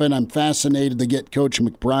happen. I'm fascinated to get Coach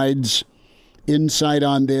McBride's insight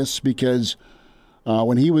on this because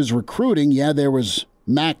when he was recruiting, there was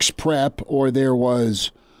Max Prep or there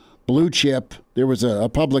was Blue Chip. There was a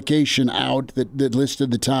publication out that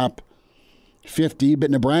listed the top 50,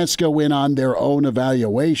 but Nebraska went on their own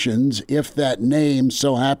evaluations. If that name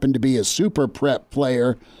so happened to be a super prep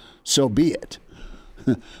player, so be it.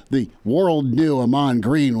 The world knew Amon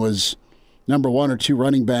Green was number 1 or 2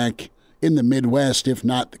 running back in the Midwest, if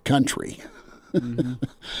not the country. Mm-hmm.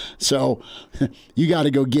 So you got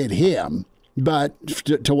to go get him. But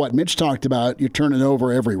to what Mitch talked about, you're turning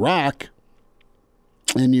over every rock,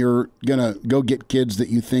 and you're going to go get kids that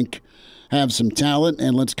you think have some talent,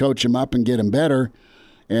 and let's coach them up and get them better.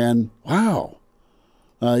 And, wow,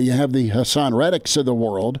 you have the Hassan Reddicks of the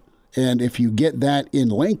world, and if you get that in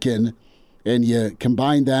Lincoln and you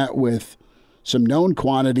combine that with some known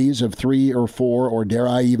quantities of 3 or 4, or dare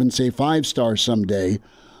I even say 5-star someday,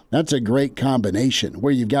 that's a great combination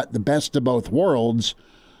where you've got the best of both worlds,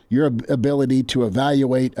 your ability to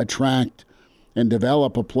evaluate, attract, and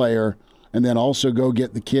develop a player, and then also go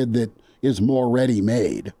get the kid that is more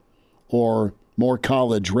ready-made or more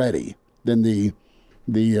college-ready than the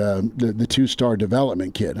 2-star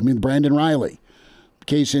development kid. Brandon Riley,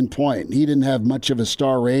 case in point, he didn't have much of a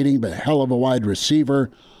star rating, but a hell of a wide receiver,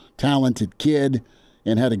 talented kid,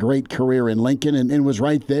 and had a great career in Lincoln and was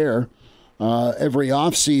right there every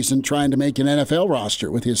offseason trying to make an NFL roster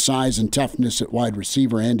with his size and toughness at wide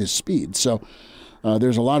receiver and his speed. So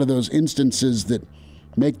there's a lot of those instances that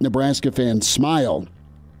make Nebraska fans smile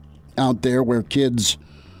out there where kids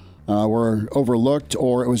were overlooked,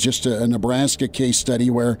 or it was just a Nebraska case study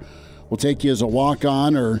where we'll take you as a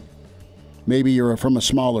walk-on, or maybe you're from a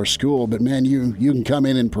smaller school, but, man, you can come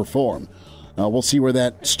in and perform. We'll see where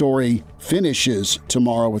that story finishes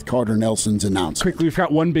tomorrow with Carter Nelson's announcement. Quickly, we've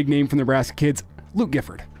got one big name from Nebraska kids, Luke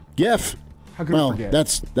Gifford. Giff. How could we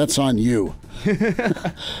forget? That's on you.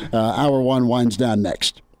 Hour 1 winds down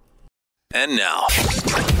next. And now,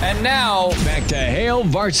 back to Hail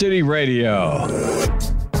Varsity Radio.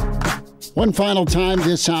 One final time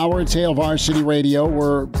this hour, it's Hail Varsity Radio.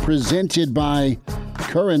 We're presented by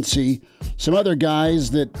Currency. Some other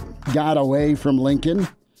guys that got away from Lincoln.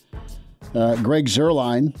 Greg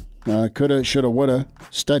Zerline, coulda, shoulda, woulda,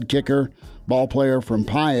 stud kicker, ball player from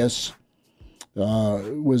Pius,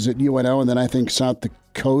 was at UNO, and then I think South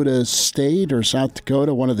Dakota State or South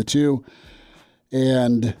Dakota, one of the two.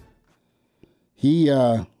 And he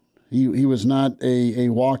was not a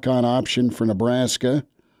walk-on option for Nebraska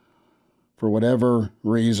for whatever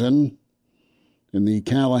reason in the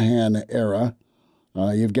Callahan era.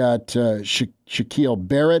 You've got Shaquille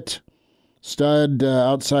Barrett, stud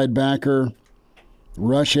outside backer,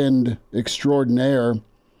 rush end extraordinaire,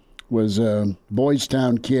 was a Boys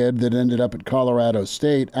Town kid that ended up at Colorado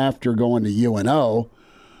State after going to UNO.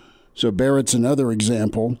 So Barrett's another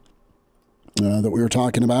example that we were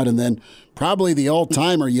talking about. And then probably the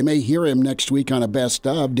all-timer, you may hear him next week on a best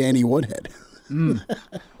of, Danny Woodhead.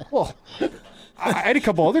 Well, I had a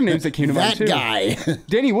couple other names that came to mind, too. That guy.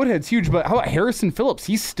 Danny Woodhead's huge, but how about Harrison Phillips?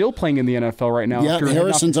 He's still playing in the NFL right now. Yeah,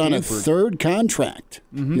 Harrison's on a third contract.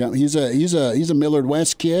 Mm-hmm. Yeah, he's a Millard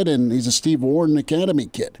West kid, and he's a Steve Warden Academy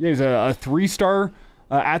kid. Yeah, he's a 3-star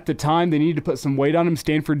At the time, they needed to put some weight on him.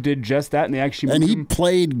 Stanford did just that, and they actually moved him.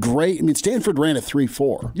 Played great. I mean, Stanford ran a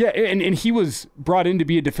 3.4. Yeah, and he was brought in to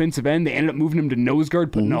be a defensive end. They ended up moving him to nose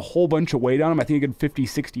guard, putting a whole bunch of weight on him. I think he got 50,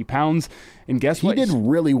 60 pounds. And guess what? He did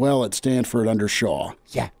really well at Stanford under Shaw.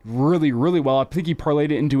 Yeah, really, really well. I think he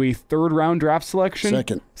parlayed it into a third-round draft selection.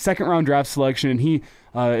 Second-round draft selection, and he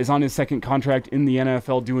is on his second contract in the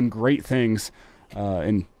NFL doing great things.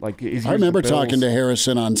 I remember talking to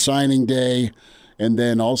Harrison on signing day and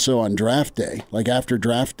then also on draft day, like after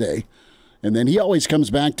draft day. And then he always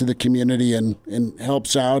comes back to the community and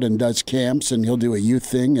helps out and does camps, and he'll do a youth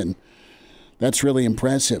thing, and that's really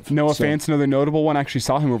impressive. Noah Fant's another notable one. I actually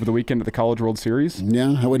saw him over the weekend at the College World Series.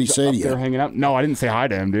 Yeah? How would he say to you? They're hanging out. No, I didn't say hi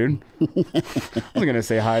to him, dude. I wasn't going to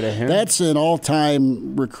say hi to him. That's an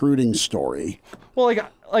all-time recruiting story. Well,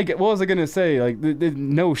 like what was I going to say? Like,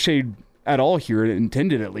 no shade at all here,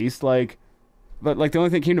 intended at least. But the only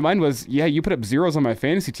thing that came to mind was, yeah, you put up zeros on my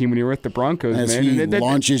fantasy team when you were with the Broncos, as man. He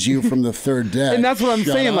launches you from the third deck. And that's what I'm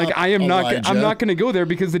saying. Up, I'm not going to go there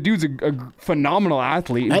because the dude's a phenomenal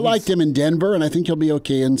athlete. I liked him in Denver, and I think he'll be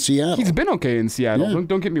okay in Seattle. He's been okay in Seattle. Yeah.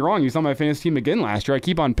 Don't get me wrong. He's on my fantasy team again last year. I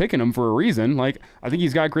keep on picking him for a reason. I think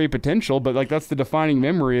he's got great potential, but that's the defining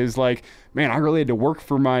memory is man, I really had to work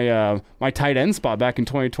for my my tight end spot back in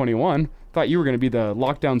 2021. Thought you were going to be the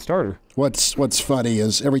lockdown starter. What's funny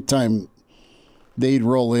is every time they'd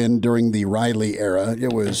roll in during the Riley era,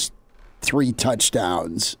 it was 3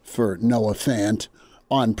 touchdowns for Noah Fant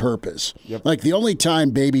on purpose. Yep. The only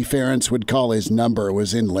time Baby Ferentz would call his number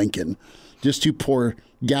was in Lincoln, just to pour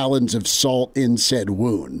gallons of salt in said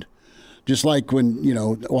wound. Just like when,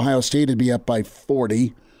 Ohio State would be up by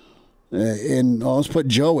 40, and let's put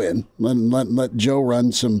Joe in. Let Joe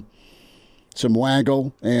run some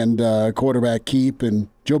waggle and quarterback keep, and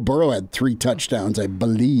Joe Burrow had 3 touchdowns, I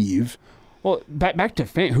believe. Well, back to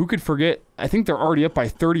Fant, who could forget? I think they're already up by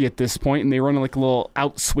 30 at this point, and they run a little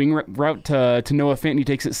out swing route to Noah Fant, and he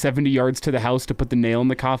takes it 70 yards to the house to put the nail in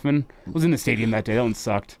the coffin. I was in the stadium that day. That one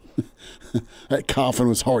sucked. That coffin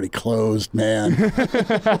was already closed, man.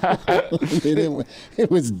 It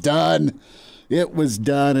was done. It was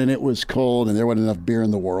done, and it was cold, and there wasn't enough beer in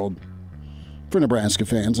the world for Nebraska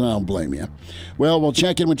fans, and I don't blame you. Well, we'll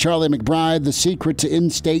check in with Charlie McBride. The secret to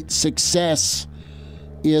in-state success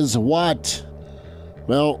is what?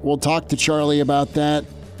 Well, we'll talk to Charlie about that.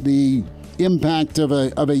 The impact of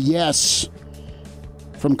a yes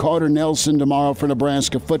from Carter Nelson tomorrow for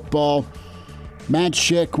Nebraska football. Matt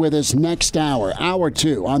Schick with us next hour, hour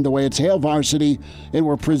 2 on the way. It's Hail Varsity, and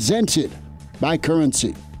we're presented by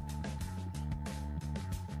Currency.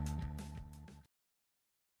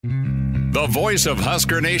 The voice of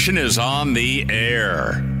Husker Nation is on the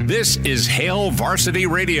air. This is Hail Varsity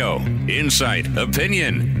Radio. Insight,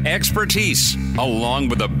 opinion, expertise, along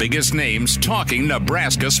with the biggest names talking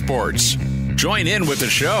Nebraska sports. Join in with the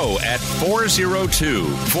show at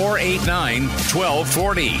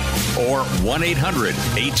 402-489-1240 or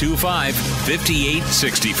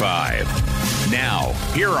 1-800-825-5865. Now,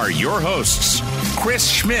 here are your hosts, Chris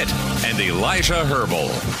Schmidt and Elijah Herbel.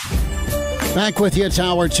 Back with you, it's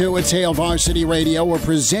hour 2. It's Hail Varsity Radio. We're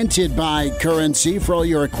presented by Currency for all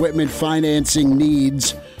your equipment financing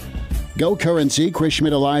needs. Go Currency. Chris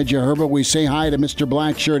Schmidt, Elijah Herbel. We say hi to Mr.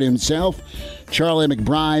 Blackshirt himself. Charlie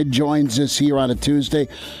McBride joins us here on a Tuesday.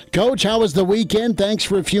 Coach, how was the weekend? Thanks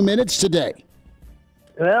for a few minutes today.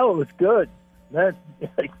 Well, it was good.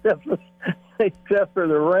 Except for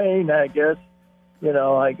the rain, I guess.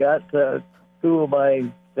 I got 2 of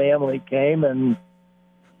my family came, and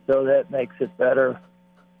so that makes it better.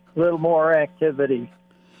 A little more activity.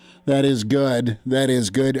 That is good. That is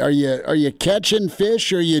good. Are you catching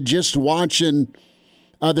fish, or are you just watching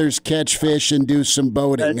others catch fish and do some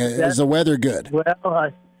boating? Is the weather good?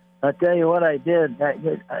 Well, I'll tell you what I did.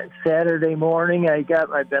 Saturday morning, I got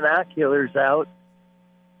my binoculars out,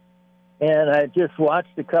 and I just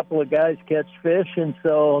watched a couple of guys catch fish, and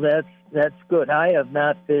so that's good. I have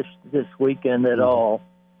not fished this weekend at all.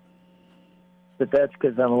 But that's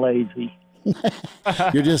because I'm lazy.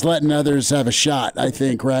 You're just letting others have a shot, I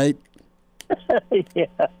think, right? Yeah.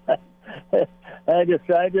 I just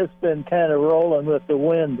been kind of rolling with the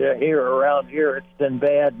wind here around here. It's been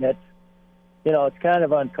bad, and it's kind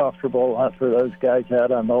of uncomfortable for those guys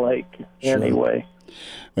out on the lake. Sure. Anyway.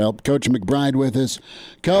 Well, Coach McBride with us.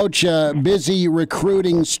 Coach, busy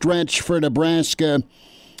recruiting stretch for Nebraska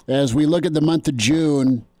as we look at the month of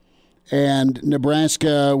June. And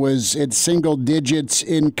Nebraska was at single digits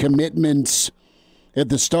in commitments at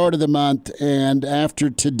the start of the month. And after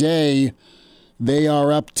today, they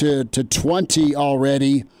are up to 20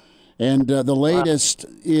 already. And the latest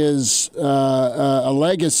is a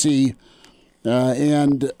legacy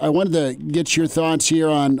And I wanted to get your thoughts here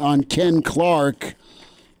on Quinn Clark,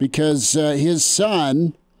 because his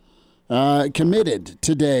son committed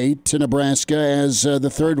today to Nebraska as the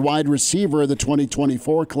third wide receiver of the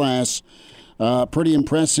 2024 class. Pretty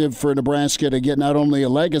impressive for Nebraska to get not only a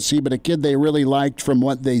legacy, but a kid they really liked from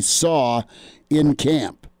what they saw in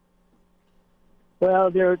camp.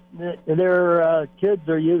 Well, their kids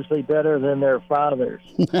are usually better than their fathers.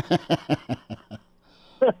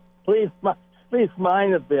 Please,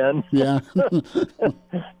 mine have been. Yeah.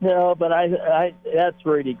 No, but I that's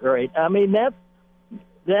really great. I mean, that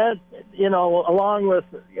along with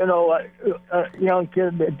young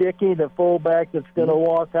kid Dickey, the fullback that's going to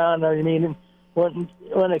walk on. I mean, when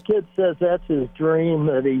a kid says that's his dream,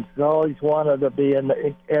 that he's always wanted to be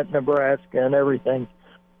at Nebraska and everything,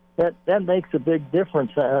 that makes a big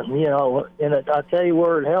difference. And I'll tell you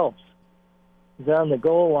where it helps. It's on the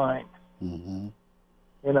goal line. Mm-hmm.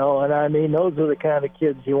 And I mean, those are the kind of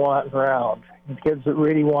kids you want around. Kids that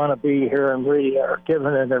really want to be here and really are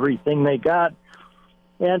giving it everything they got.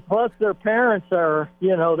 And plus their parents are,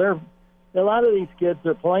 a lot of these kids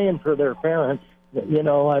are playing for their parents.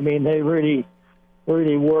 I mean, they really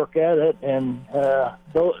work at it. And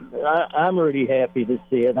I'm really happy to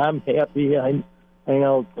see it. I'm happy. I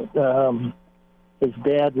know his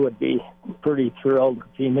dad would be pretty thrilled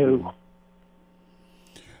if he knew.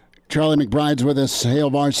 Charlie McBride's with us, Hail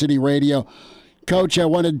Varsity Radio. Coach, I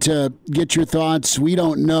wanted to get your thoughts. We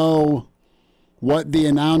don't know what the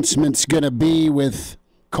announcement's going to be with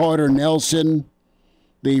Carter Nelson,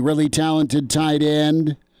 the really talented tight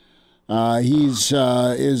end. He's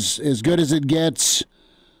as good as it gets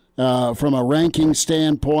from a ranking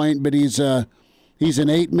standpoint, but he's an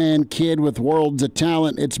 8-man kid with worlds of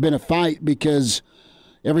talent. It's been a fight because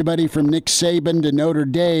everybody from Nick Saban to Notre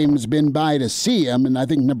Dame has been by to see him, and I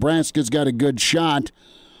think Nebraska's got a good shot.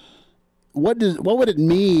 What would it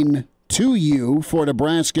mean to you for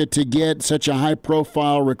Nebraska to get such a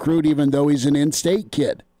high-profile recruit, even though he's an in-state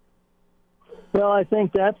kid? Well, I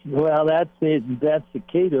think that's the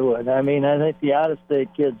key to it. I mean, I think the out-of-state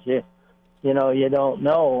kids, you don't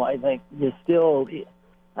know. I think you still.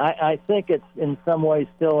 I think it's in some ways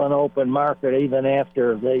still an open market even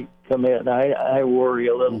after they commit. I worry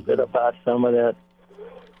a little bit about some of that.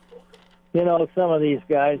 Some of these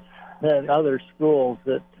guys at other schools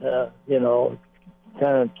that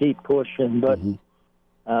kind of keep pushing. But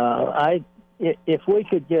if we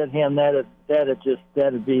could get him, that'd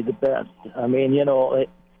be the best. I mean,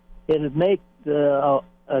 it'd make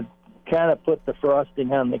kind of put the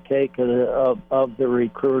frosting on the cake of the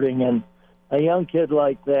recruiting. And a young kid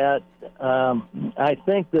like that, I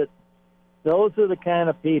think that those are the kind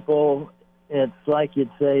of people, it's like you'd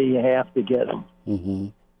say you have to get them. Mm-hmm.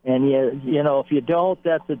 And, if you don't,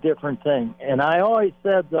 that's a different thing. And I always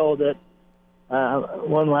said, though, that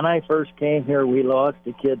when I first came here, we lost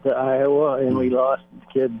a kid to Iowa, and we lost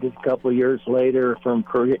a kid a couple of years later from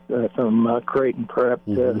Creighton Prep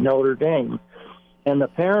to Notre Dame. And the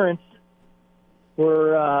parents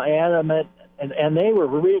were adamant, and they were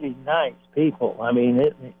really nice people. I mean,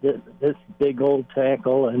 this big old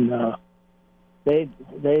tackle, and they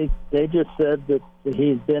just said that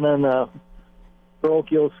he's been in a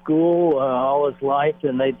parochial school all his life,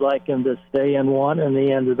 and they'd like him to stay in one, and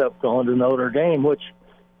he ended up going to Notre Dame, which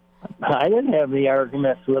I didn't have any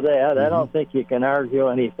arguments with that. I don't think you can argue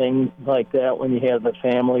anything like that when you have the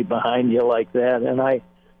family behind you like that, and I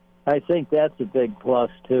think that's a big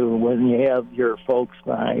plus, too, when you have your folks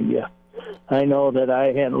behind you. I know that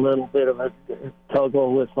I had a little bit of a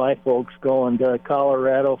tuggle with my folks going to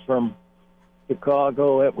Colorado from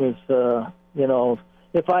Chicago. It was,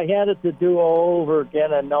 if I had it to do all over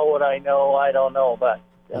again and know what I know, I don't know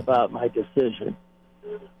about my decision.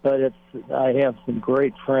 But I have some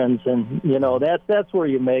great friends, and that's where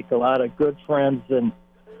you make a lot of good friends, and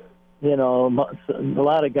a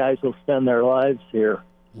lot of guys will spend their lives here,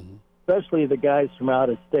 especially the guys from out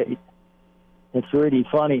of state. It's really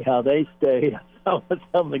funny how they stay. Some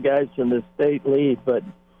of the guys from the state leave, but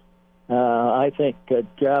I think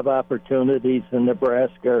job opportunities in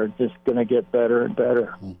Nebraska are just going to get better and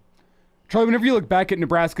better. Charlie, whenever you look back at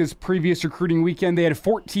Nebraska's previous recruiting weekend, they had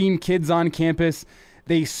 14 kids on campus.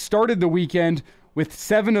 They started the weekend with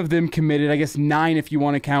 7 of them committed, I guess 9 if you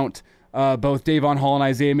want to count both Davon Hall and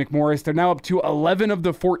Isaiah McMorris. They're now up to 11 of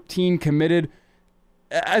the 14 committed.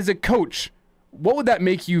 As a coach, what would that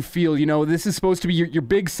make you feel? This is supposed to be your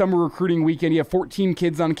big summer recruiting weekend. You have 14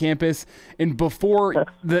 kids on campus, and before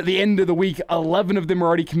the end of the week, 11 of them are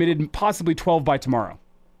already committed, and possibly 12 by tomorrow.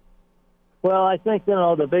 Well, I think,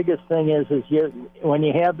 the biggest thing is when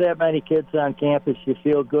you have that many kids on campus, you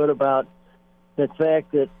feel good about the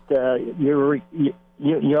fact that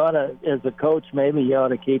you ought to, as a coach, maybe you ought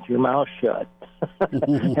to keep your mouth shut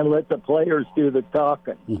and let the players do the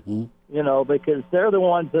talking. Mm-hmm. Because they're the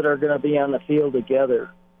ones that are going to be on the field together.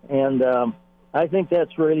 And I think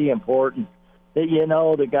that's really important, that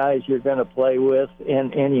the guys you're going to play with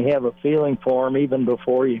and you have a feeling for them even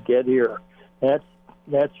before you get here.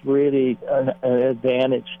 That's really an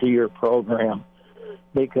advantage to your program.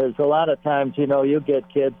 Because a lot of times, you'll get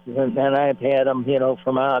kids, and I've had them,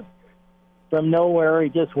 from nowhere. He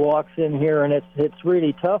just walks in here, and it's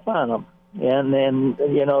really tough on them. And then,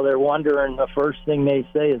 they're wondering, the first thing they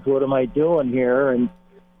say is, what am I doing here?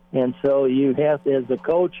 And so you have to, as a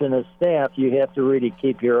coach and a staff, you have to really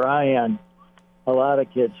keep your eye on a lot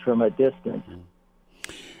of kids from a distance.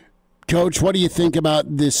 Coach, what do you think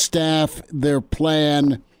about this staff, their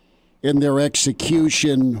plan, and their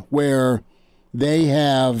execution, where they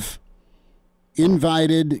have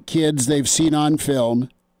invited kids they've seen on film,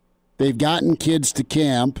 they've gotten kids to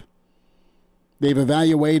camp, they've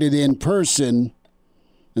evaluated in person,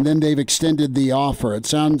 and then they've extended the offer? It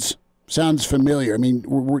sounds familiar. I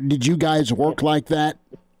mean, did you guys work like that?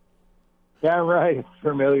 Yeah, right. It's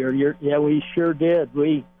familiar. We sure did.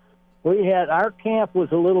 We had, our camp was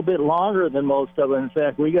a little bit longer than most of them. In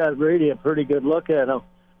fact, we got really a pretty good look at them,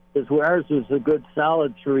 because ours was a good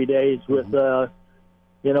solid 3 days with,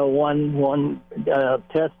 one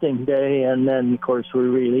testing day, and then of course we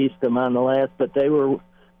released them on the last. But they worked,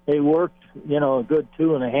 a good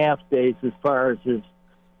 2.5 days as far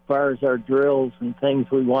as our drills and things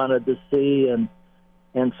we wanted to see,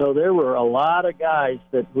 and so there were a lot of guys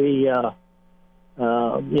that we,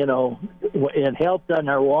 it helped on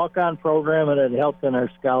our walk-on program, and it helped in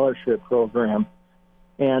our scholarship program.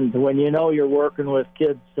 And when you're working with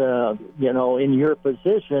kids, in your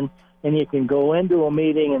position, and you can go into a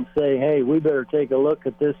meeting and say, hey, we better take a look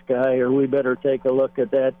at this guy, or we better take a look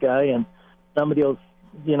at that guy, and somebody will,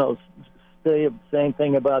 say the same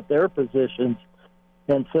thing about their positions.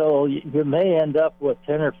 And so you may end up with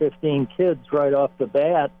 10 or 15 kids right off the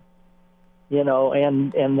bat, and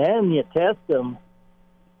then you test them,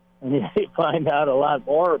 and you find out a lot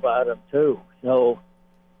more about them, too. So,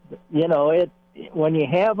 when you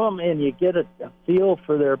have them and you get a feel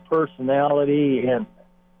for their personality and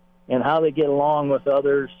how they get along with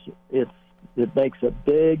others, it makes a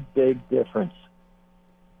big, big difference.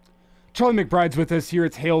 Charlie McBride's with us here.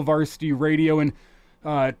 It's Hail Varsity Radio. And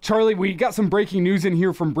Charlie, we got some breaking news in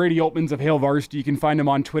here from Brady Oltmans of Hail Varsity. You can find him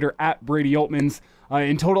on Twitter at Brady Oltmans.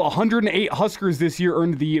 In total, 108 Huskers this year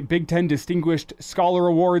earned the Big Ten Distinguished Scholar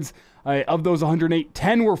Awards. Of those 108,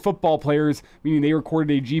 10 were football players, meaning they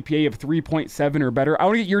recorded a GPA of 3.7 or better. I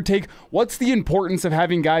want to get your take. What's the importance of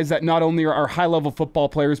having guys that not only are high-level football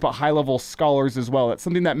players, but high-level scholars as well? That's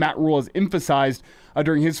something that Matt Rule has emphasized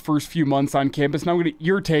during his first few months on campus. Now I'm going to get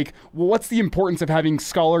your take. What's the importance of having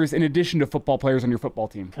scholars in addition to football players on your football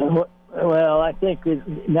team? Well, I think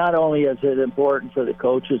not only is it important for the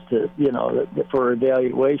coaches to, for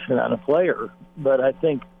evaluation on a player, but I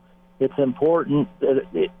think it's important that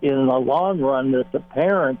in the long run that the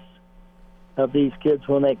parents of these kids,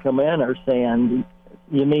 when they come in, are saying,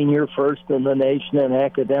 you mean you're first in the nation in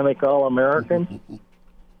academic All-American?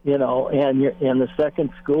 And the second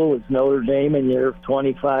school is Notre Dame, and you're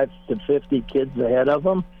 25 to 50 kids ahead of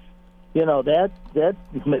them. That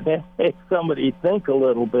makes somebody think a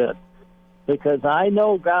little bit. Because I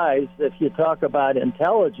know guys, if you talk about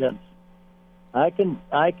intelligence, I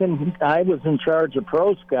was in charge of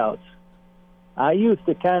pro scouts. I used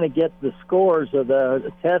to kind of get the scores of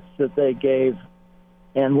the tests that they gave,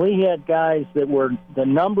 and we had guys that were the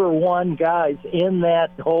number one guys in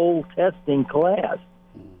that whole testing class,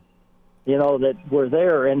 that were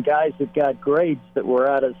there, and guys that got grades that were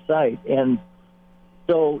out of sight. And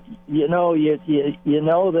so, you know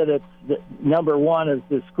that it's number one is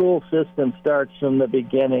the school system starts from the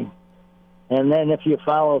beginning. And then if you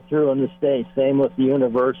follow through in the state, same with the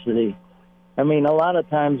university. I mean, a lot of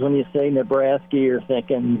times when you say Nebraska, you're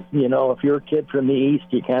thinking, if you're a kid from the East,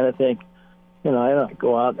 you kind of think, I don't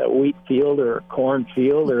go out in a wheat field or a corn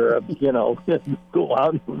field or, go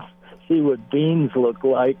out and see what beans look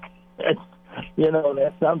like.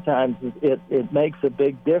 That sometimes it makes a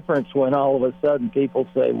big difference when all of a sudden people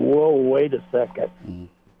say, whoa, wait a second. Mm.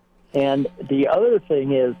 And the other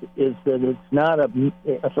thing is that it's not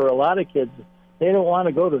for a lot of kids, they don't want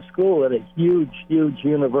to go to school at a huge, huge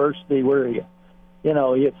university where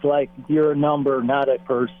it's like you're a number, not a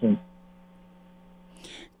person.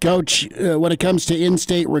 Coach, when it comes to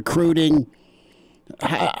in-state recruiting,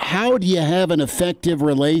 how do you have an effective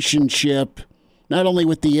relationship not only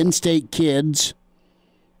with the in-state kids,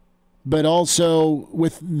 but also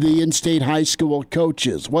with the in-state high school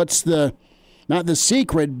coaches? What's not the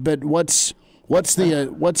secret, but what's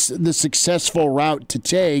the successful route to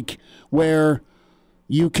take where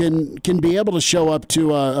you can be able to show up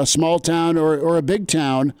to a small town or a big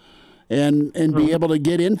town and be able to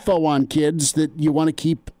get info on kids that you want to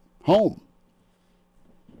keep home?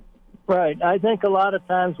 Right. I think a lot of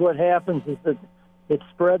times what happens is that it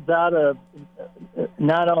spreads out of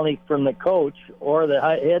not only from the coach or the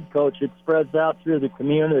head coach, it spreads out through the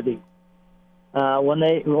community. When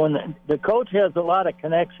the coach has a lot of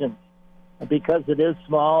connections, because it is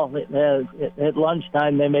small, at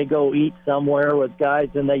lunchtime they may go eat somewhere with guys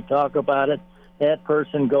and they talk about it. That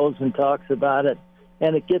person goes and talks about it,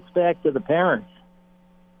 and it gets back to the parents.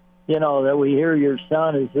 You know, that we hear your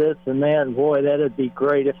son is this and that. Boy, that'd be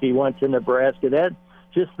great if he went to Nebraska. That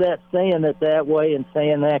saying it that way and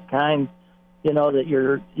saying that kind, you know, that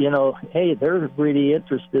you're, you know, hey, they're really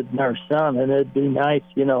interested in our son, and it'd be nice,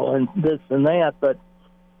 you know, and this and that. But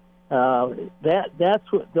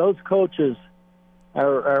that's what those coaches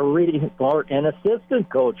are really important, and assistant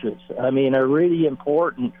coaches, I mean, are really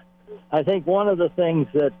important. I think one of the things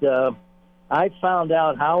that I found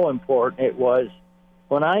out how important it was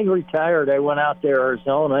when I retired. I went out to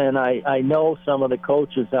Arizona, and I know some of the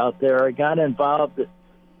coaches out there. I got involved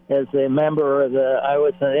as a member of I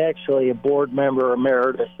was actually a board member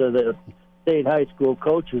emeritus of the State High School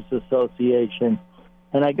Coaches Association.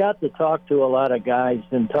 And I got to talk to a lot of guys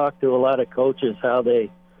and talk to a lot of coaches how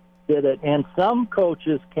they did it. And some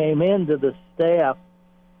coaches came into the staff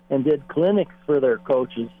and did clinics for their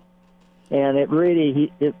coaches. And it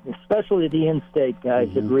really, especially the in-state guys,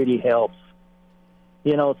 it really helps.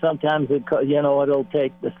 You know, sometimes, it'll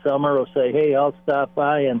take the summer. It'll say, hey, I'll stop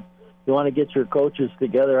by, and you want to get your coaches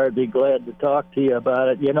together, I'd be glad to talk to you about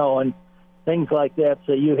it, you know, and things like that.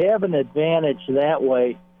 So you have an advantage that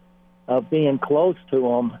way of being close to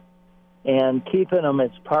them and keeping them as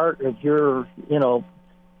part of your, you know,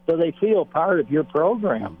 so they feel part of your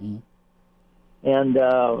program. And,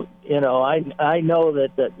 you know, I know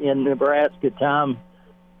that in Nebraska, Tom,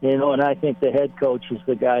 you know, and I think the head coach is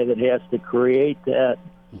the guy that has to create that.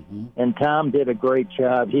 And Tom did a great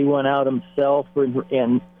job. He went out himself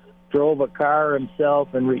and drove a car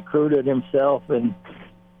himself and recruited himself and,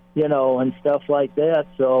 you know, and stuff like that.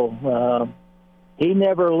 So he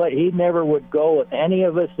never would go with any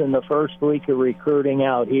of us in the first week of recruiting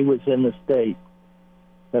out. He was in the state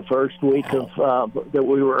the first week of that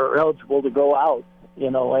we were eligible to go out, you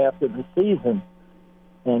know, after the season.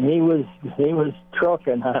 And he was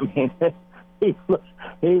trucking. I mean, he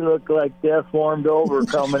looked like death warmed over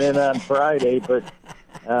coming in on Friday, but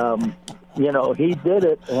you know, he did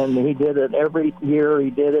it, and he did it every year.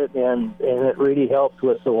 He did it, and it really helped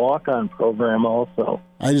with the walk-on program also.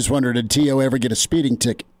 I just wondered, did T.O. ever get a speeding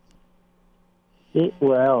ticket?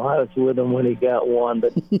 Well, I was with him when he got one,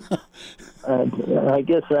 but I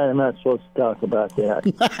guess I'm not supposed to talk about that.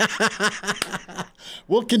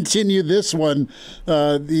 We'll continue this one,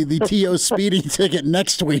 the T.O. speeding ticket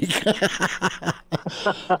next week.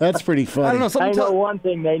 That's pretty funny. I know one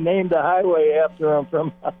thing. They named a highway after him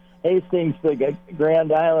from Hastings to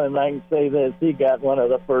Grand Island. I can say this: he got one of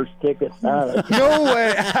the first tickets on it. No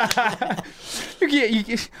way!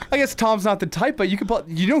 I guess Tom's not the type, but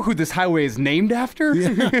you know who this highway is named after?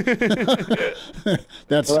 Yeah.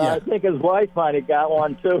 I think his wife might have got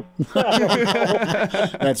one too.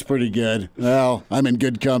 That's pretty good. Well, I'm in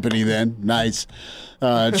good company then. Nice.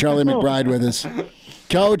 Charlie McBride with us.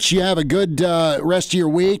 Coach, you have a good rest of your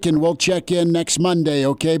week, and we'll check in next Monday.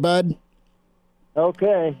 Okay, bud?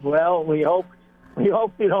 Okay. Well, we hope we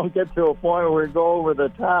don't get to a point where we go over the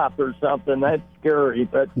top or something. That's scary.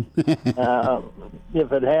 But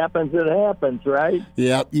if it happens, it happens, right?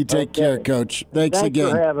 Yeah. You take care, Coach. Thanks again.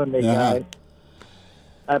 Thanks for having me, guys.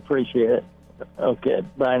 I appreciate it. Okay.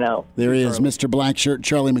 Bye now. There he is, Mr. Blackshirt,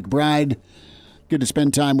 Charlie McBride. Good to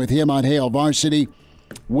spend time with him on Hail Varsity.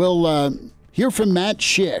 We'll hear from Matt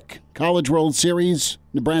Schick, College World Series,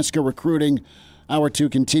 Nebraska recruiting. Hour 2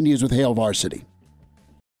 continues with Hail Varsity.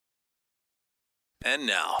 And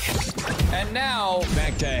now,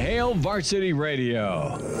 back to Hail Varsity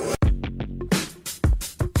Radio.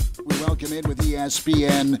 We welcome in with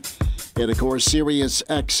ESPN and, of course, Sirius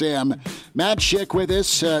XM. Matt Schick with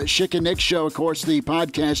us. Schick and Nick Show, of course, the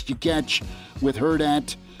podcast you catch with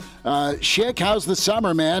Hurrdat. Schick, how's the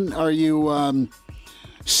summer, man? Are you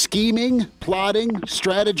scheming, plotting,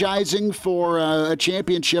 strategizing for a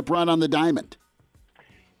championship run on the diamond?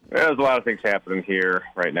 There's a lot of things happening here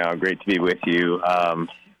right now. Great to be with you.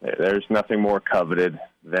 There's nothing more coveted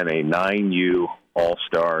than a 9U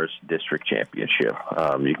All-Stars, District Championship.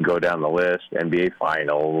 You can go down the list, NBA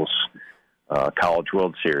Finals, College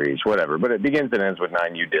World Series, whatever. But it begins and ends with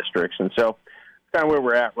 9U districts. And so it's kind of where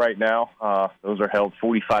we're at right now. Those are held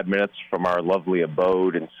 45 minutes from our lovely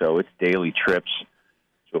abode. And so it's daily trips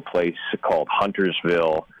to a place called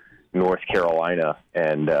Huntersville, North Carolina.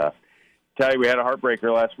 And tell you, we had a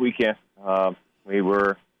heartbreaker last weekend. We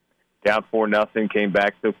were down 4-0, came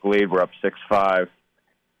back, took the lead. We're up 6-5.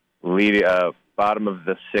 Lead, bottom of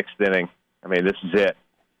the 6th inning. I mean, this is it.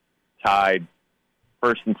 Tied,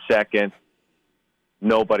 first and second,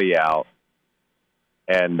 nobody out.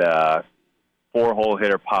 And 4-hole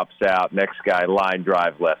hitter pops out. Next guy, line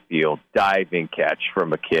drive left field, diving catch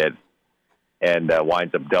from a kid. And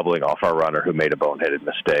winds up doubling off our runner who made a boneheaded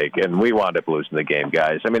mistake. And we wound up losing the game,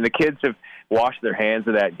 guys. I mean, the kids have washed their hands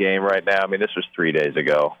of that game right now. I mean, this was 3 days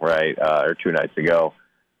ago, right, or 2 nights ago.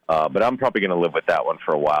 But I'm probably going to live with that one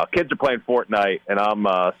for a while. Kids are playing Fortnite, and I'm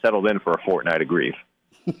settled in for a fortnight of grief.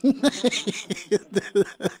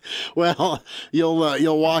 Well,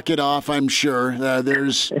 you'll walk it off, I'm sure.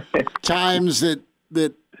 There's times that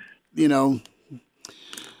you know,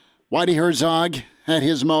 Whitey Herzog had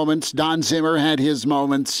his moments. Don Zimmer had his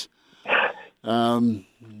moments. And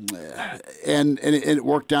it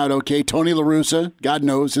worked out okay. Tony La Russa, God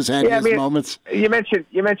knows, has had his moments. You mentioned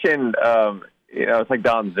it's like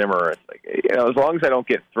Don Zimmer. It's like, as long as I don't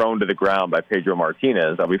get thrown to the ground by Pedro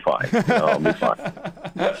Martinez, I'll be fine. I'll be fine.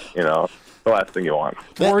 The last thing you want.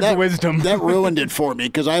 Words of wisdom. That ruined it for me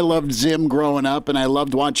because I loved Zim growing up, and I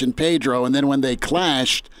loved watching Pedro. And then when they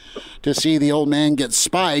clashed, to see the old man get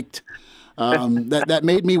spiked, that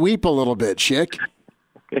made me weep a little bit, Schick.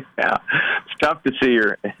 Yeah, it's tough to see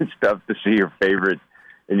your favorite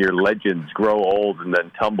and your legends grow old and then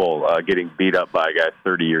tumble, getting beat up by a guy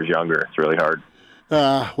 30 years younger. It's really hard.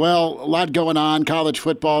 Well, a lot going on. College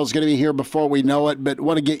football is going to be here before we know it, but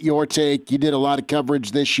want to get your take. You did a lot of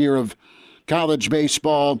coverage this year of college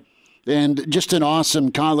baseball and just an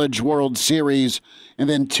awesome College World Series and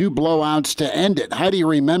then 2 blowouts to end it. How do you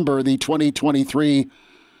remember the 2023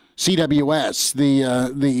 CWS,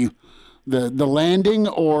 the landing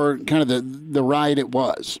or kind of the ride it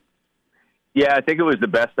was? Yeah, I think it was the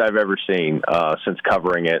best I've ever seen since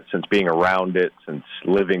covering it, since being around it, since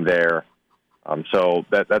living there. So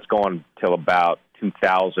that's going till about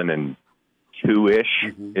 2002-ish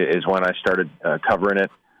is when I started covering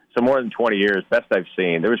it. So more than 20 years, best I've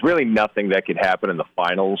seen. There was really nothing that could happen in the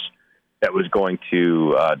finals that was going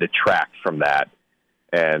to detract from that.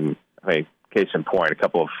 And I mean, case in point, a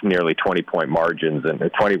couple of nearly 20-point margins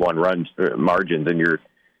and 21 runs margins, and you're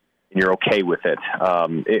okay with it.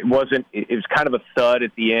 It was kind of a thud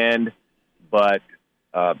at the end, but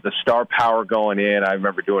the star power going in, I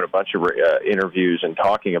remember doing a bunch of interviews and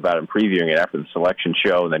talking about it and previewing it after the selection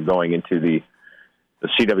show and then going into the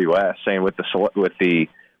CWS, saying with the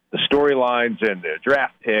storylines and the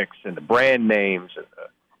draft picks and the brand names and the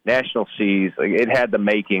national Cs, it had the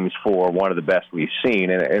makings for one of the best we've seen,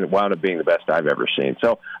 and it wound up being the best I've ever seen.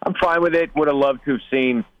 So I'm fine with it. Would have loved to have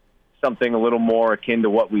seen something a little more akin to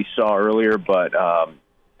what we saw earlier, but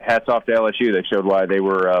hats off to LSU. They showed why they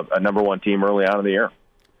were a number 1 team early on in the year.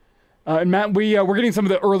 And Matt, we're getting some of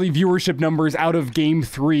the early viewership numbers out of Game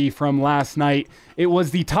 3 from last night. It was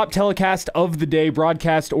the top telecast of the day,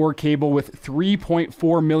 broadcast or cable, with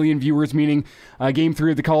 3.4 million viewers, meaning Game 3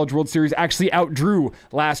 of the College World Series actually outdrew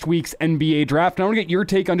last week's NBA draft. And I want to get your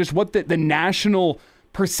take on just what the national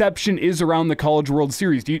perception is around the College World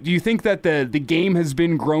Series. Do you think that the game has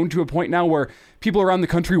been grown to a point now where people around the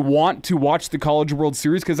country want to watch the College World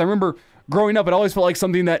Series? Because I remember growing up, it always felt like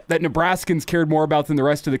something that Nebraskans cared more about than the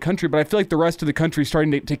rest of the country, but I feel like the rest of the country is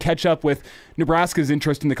starting to catch up with Nebraska's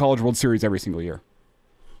interest in the College World Series every single year.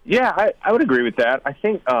 Yeah, I would agree with that. I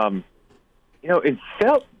think, it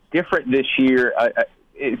felt different this year.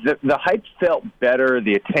 The hype felt better.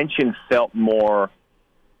 The attention felt more,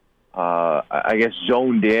 I guess,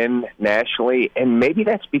 zoned in nationally. And maybe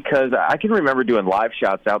that's because I can remember doing live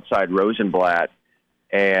shots outside Rosenblatt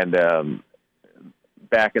and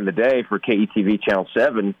back in the day for KETV Channel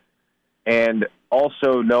 7, and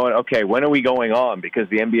also knowing, okay, when are we going on? Because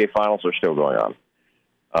the NBA Finals are still going on.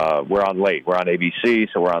 We're on late. We're on ABC,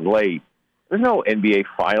 so we're on late. There's no NBA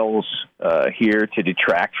Finals here to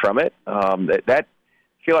detract from it. I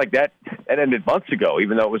feel like that ended months ago,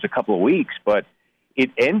 even though it was a couple of weeks, but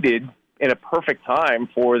it ended in a perfect time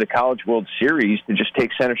for the College World Series to just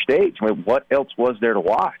take center stage. I mean, what else was there to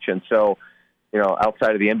watch? And so,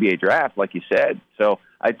 outside of the NBA draft, like you said. So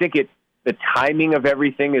I think the timing of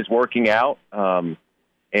everything is working out, and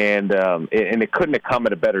it couldn't have come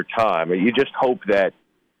at a better time. You just hope that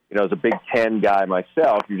as a Big Ten guy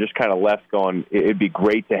myself, you're just kind of left going, it'd be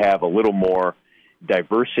great to have a little more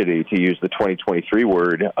diversity, to use the 2023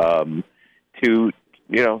 word, to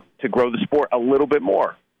grow the sport a little bit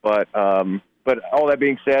more. But all that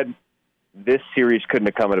being said, this series couldn't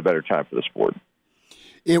have come at a better time for the sport.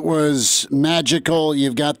 It was magical.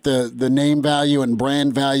 You've got the name value and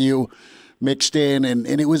brand value mixed in, and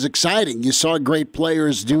it was exciting. You saw great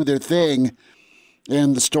players do their thing,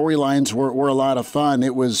 and the storylines were a lot of fun.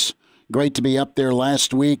 It was great to be up there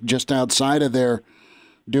last week, just outside of there,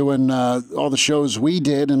 doing all the shows we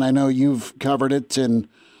did, and I know you've covered it and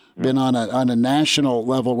been on a national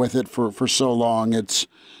level with it for so long. It's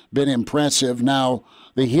been impressive. Now,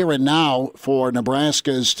 the here and now for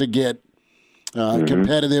Nebraska is to get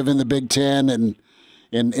competitive in the Big Ten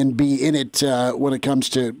and be in it when it comes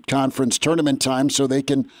to conference tournament time, so they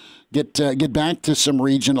can get back to some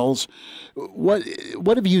regionals.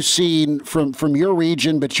 What have you seen from your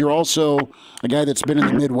region? But you're also a guy that's been in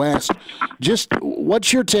the Midwest. Just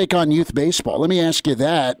what's your take on youth baseball? Let me ask you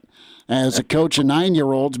that as a coach of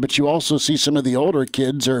 9-year-olds. But you also see some of the older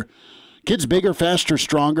kids. Are kids bigger, faster,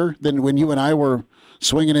 stronger than when you and I were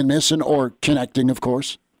swinging and missing, or connecting, of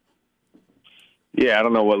course? Yeah, I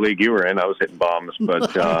don't know what league you were in. I was hitting bombs,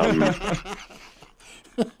 but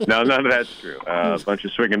no, none of that's true. A bunch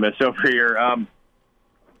of swing and miss over here.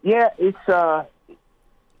 Yeah, it's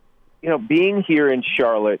being here in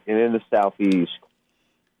Charlotte and in the Southeast.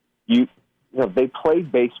 They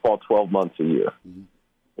played baseball 12 months a year.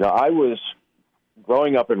 I was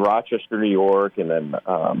growing up in Rochester, New York, and then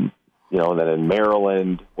and then in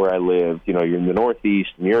Maryland where I lived. You're in the Northeast,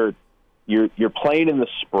 and you're playing in the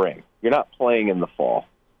spring. You're not playing in the fall.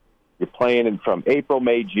 You're playing from April,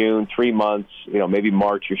 May, June, 3 months. Maybe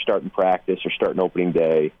March you're starting practice or starting opening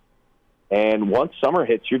day. And once summer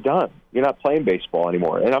hits, you're done. You're not playing baseball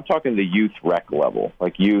anymore. And I'm talking the youth rec level,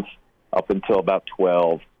 like youth up until about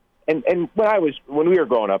 12. And when we were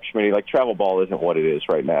growing up, Schmidt, like travel ball isn't what it is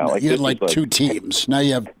right now. You had two teams. Now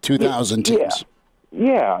you have 2,000 teams.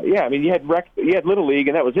 Yeah. I mean, you had Little League,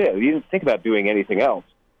 and that was it. You didn't think about doing anything else.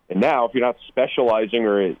 And now, if you're not specializing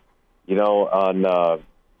or on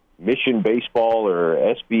Mission Baseball or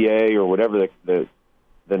SBA or whatever the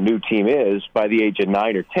new team is, by the age of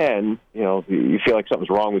 9 or 10, you feel like something's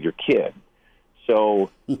wrong with your kid.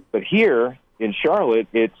 So, but here in Charlotte,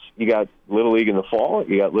 you got Little League in the fall,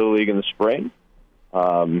 you got Little League in the spring.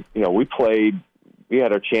 We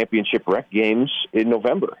had our championship rec games in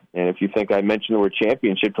November. And if you think I mentioned the word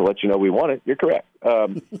championship to let you know we won it, you're correct.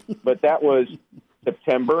 But that was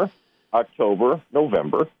September, October,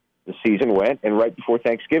 November. The season went, and right before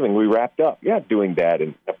Thanksgiving, we wrapped up. You're not doing that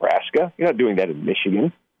in Nebraska. You're not doing that in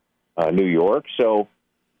Michigan, New York. So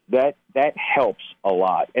that helps a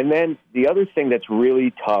lot. And then the other thing that's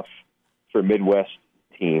really tough for Midwest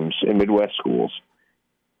teams and Midwest schools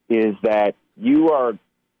is that you are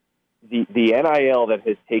the NIL that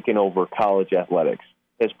has taken over college athletics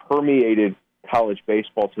has permeated college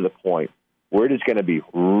baseball to the point where it is going to be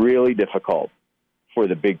really difficult for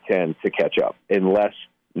the Big Ten to catch up unless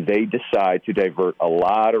they decide to divert a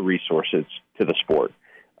lot of resources to the sport,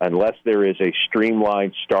 unless there is a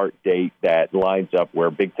streamlined start date that lines up where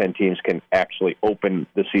Big Ten teams can actually open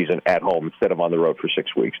the season at home instead of on the road for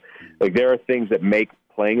 6 weeks. Like, there are things that make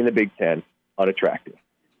playing in the Big Ten unattractive,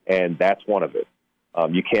 and that's one of it.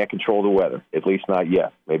 You can't control the weather, at least not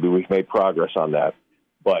yet. Maybe we've made progress on that.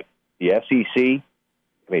 But the SEC,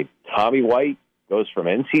 Tommy White goes from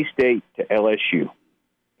NC State to LSU.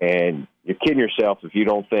 And you're kidding yourself if you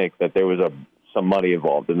don't think that there was some money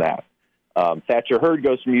involved in that. Thatcher Hurd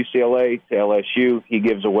goes from UCLA to LSU. He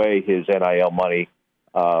gives away his NIL money,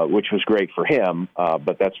 which was great for him,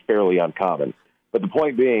 but that's fairly uncommon. But the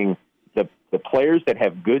point being, the players that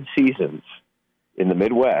have good seasons in the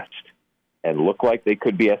Midwest and look like they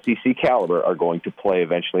could be SEC caliber are going to play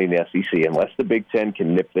eventually in the SEC, unless the Big Ten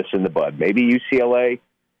can nip this in the bud. Maybe UCLA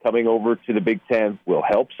coming over to the Big Ten will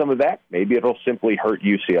help some of that. Maybe it'll simply hurt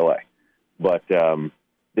UCLA. But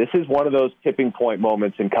this is one of those tipping point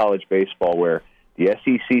moments in college baseball where the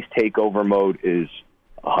SEC's takeover mode is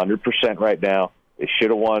 100% right now. They should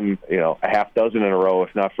have won, a half dozen in a row,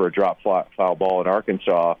 if not for a drop foul ball in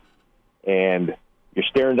Arkansas. And you're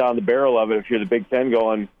staring down the barrel of it. If you're the Big Ten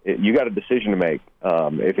going, you got a decision to make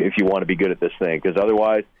if you want to be good at this thing. Because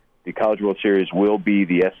otherwise, the College World Series will be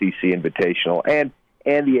the SEC Invitational and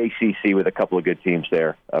the ACC with a couple of good teams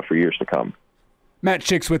there for years to come. Matt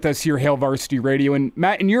Schick's with us here, Hail Varsity Radio. And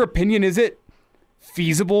Matt, in your opinion, is it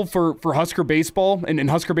feasible for Husker baseball and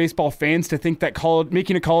Husker baseball fans to think that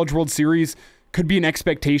making a College World Series could be an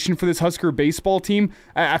expectation for this Husker baseball team.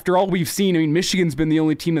 After all we've seen, I mean, Michigan's been the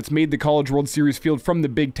only team that's made the College World Series field from the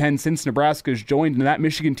Big Ten since Nebraska's joined, and that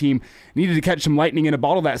Michigan team needed to catch some lightning in a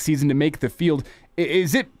bottle that season to make the field.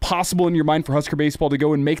 Is it possible in your mind for Husker baseball to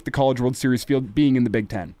go and make the College World Series field being in the Big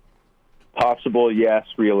Ten? Possible, yes.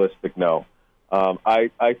 Realistic, no. I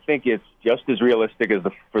think it's just as realistic as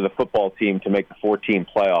for the football team to make the 14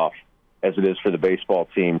 playoff as it is for the baseball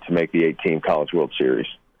team to make the 18 College World Series.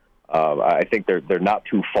 I think they're not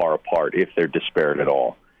too far apart if they're disparate at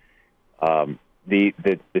all. The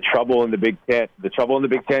trouble in the Big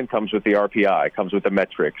Ten comes with the RPI, comes with the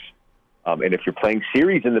metrics, and if you're playing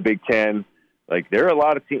series in the Big Ten, like there are a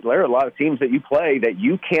lot of teams that you play that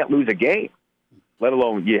you can't lose a game, let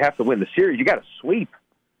alone you have to win the series. You got to sweep.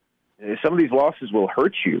 Some of these losses will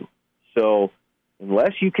hurt you. So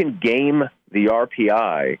unless you can game the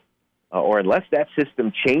RPI, or unless that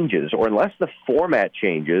system changes, or unless the format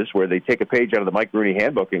changes where they take a page out of the Mike Rooney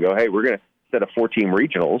handbook and go, hey, we're going to, instead of 14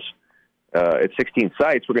 regionals at 16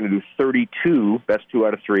 sites, we're going to do 32 best 2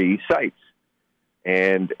 out of 3 sites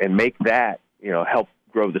and make that, help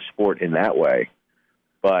grow the sport in that way.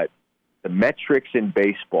 But the metrics in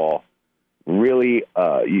baseball really,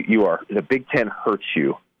 the Big Ten hurts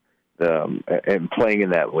you. And playing in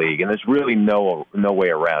that league, and there's really no way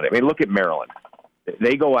around it. I mean, look at Maryland.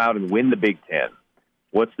 They go out and win the Big Ten.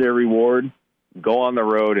 What's their reward? Go on the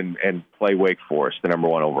road and play Wake Forest, the number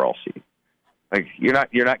 1 overall seed. Like you're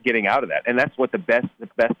not getting out of that, and that's what the best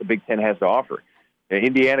the Big Ten has to offer.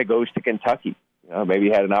 Indiana goes to Kentucky. Maybe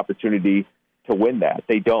had an opportunity to win that.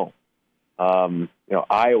 They don't.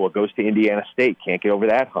 Iowa goes to Indiana State. Can't get over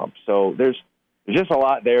that hump. So there's just a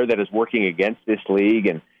lot there that is working against this league.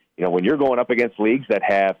 And when you're going up against leagues that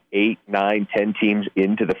have 8, 9, 10 teams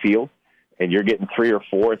into the field, and you're getting 3 or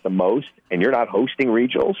 4 at the most, and you're not hosting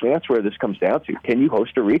regionals, I mean, that's where this comes down to. Can you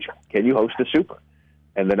host a regional? Can you host a super?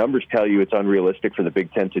 And the numbers tell you it's unrealistic for the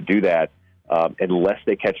Big Ten to do that unless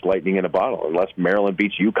they catch lightning in a bottle. Unless Maryland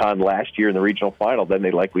beats UConn last year in the regional final, then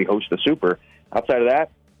they likely host a super. Outside of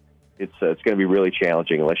that, it's going to be really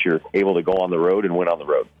challenging unless you're able to go on the road and win on the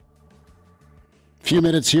road. Few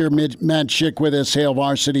minutes here, Matt Schick with us, Hail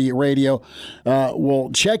Varsity Radio.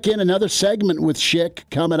 We'll check in another segment with Schick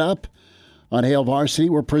coming up on Hail Varsity.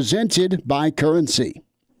 We're presented by Currency.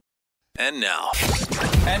 And now,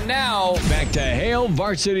 back to Hail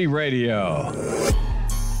Varsity Radio.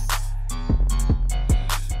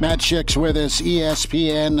 Matt Schick's with us,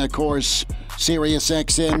 ESPN, of course, Sirius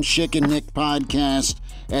XM, Schick and Nick podcast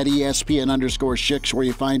at ESPN_Schicks, where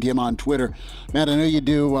you find him on Twitter. Matt, I know you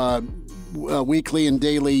do weekly and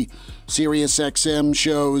daily Sirius XM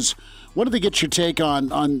shows. Wanted to get your take on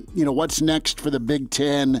what's next for the Big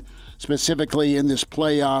Ten, specifically in this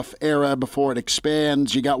playoff era before it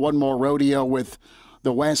expands. You got one more rodeo with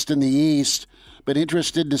the West and the East, but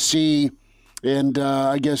interested to see, and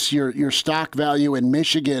I guess your stock value in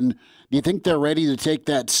Michigan. Do you think they're ready to take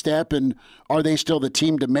that step, and are they still the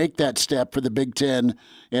team to make that step for the Big Ten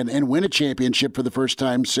and win a championship for the first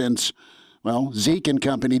time since, well, Zeke and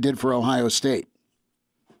company did for Ohio State?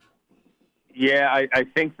 Yeah, I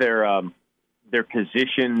think they're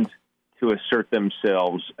positioned to assert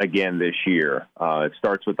themselves again this year. It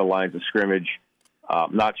starts with the lines of scrimmage.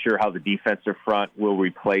 Not sure how the defensive front will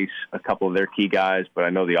replace a couple of their key guys, but I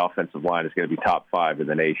know the offensive line is going to be top 5 in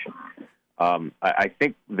the nation. I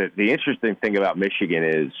think that the interesting thing about Michigan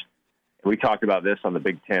is, we talked about this on the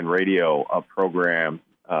Big Ten radio program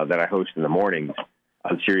that I host in the mornings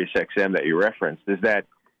on Sirius XM that you referenced, is that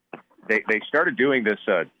they started doing this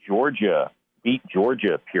Georgia beat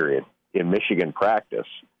Georgia period in Michigan practice.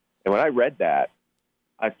 And when I read that,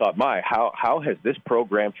 I thought, how has this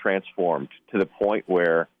program transformed to the point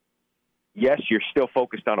where, yes, you're still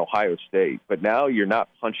focused on Ohio State, but now you're not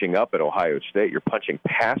punching up at Ohio State. You're punching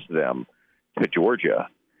past them to Georgia.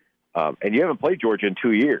 And you haven't played Georgia in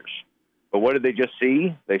 2 years. But what did they just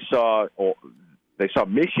see? They saw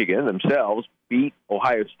Michigan themselves beat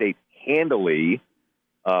Ohio State handily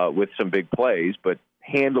with some big plays, but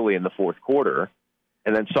handily in the fourth quarter,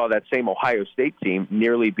 and then saw that same Ohio State team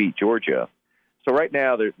nearly beat Georgia. So right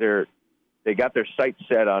now they got their sights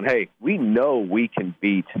set on, hey, we know we can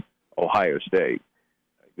beat Ohio State.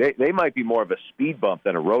 They might be more of a speed bump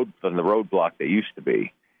than the roadblock they used to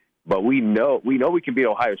be, but we know we can beat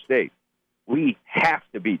Ohio State. We have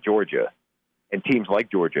to beat Georgia and teams like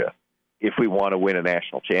Georgia if we want to win a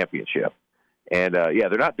national championship. And,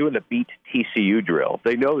 they're not doing the beat TCU drill.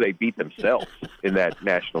 They know they beat themselves in that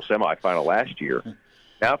national semifinal last year.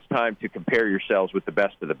 Now it's time to compare yourselves with the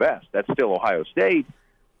best of the best. That's still Ohio State,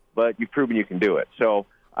 but you've proven you can do it. So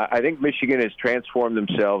I think Michigan has transformed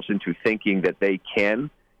themselves into thinking that they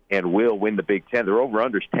can and will win the Big Ten. Their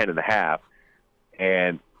over-under is 10.5.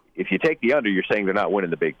 And if you take the under, you're saying they're not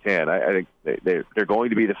winning the Big Ten. I think they're going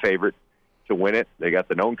to be the favorite to win it. They got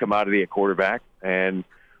the known commodity at quarterback, and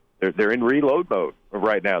they're in reload mode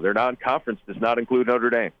right now. Their non-conference does not include Notre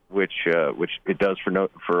Dame, which it does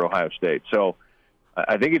for Ohio State. So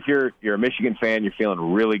I think if you're a Michigan fan, you're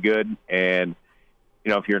feeling really good, and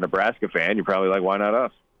if you're a Nebraska fan, you're probably like, why not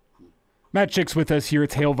us? Matt Schick's with us here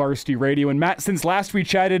at Hail Varsity Radio. And Matt, since last we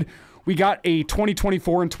chatted, we got a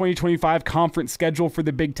 2024 and 2025 conference schedule for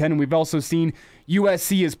the Big Ten, and we've also seen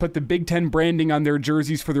USC has put the Big Ten branding on their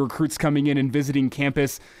jerseys for the recruits coming in and visiting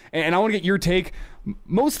campus. And I want to get your take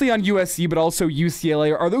mostly on USC, but also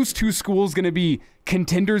UCLA. Are those two schools going to be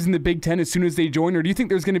contenders in the Big Ten as soon as they join, or do you think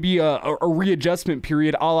there's going to be a readjustment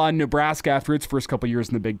period a la Nebraska after its first couple years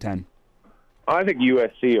in the Big Ten? I think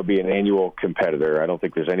USC will be an annual competitor. I don't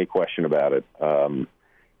think there's any question about it.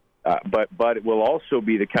 But it will also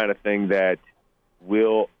be the kind of thing that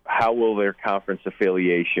how will their conference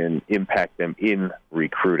affiliation impact them in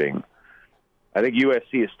recruiting? I think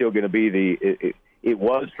USC is still going to be it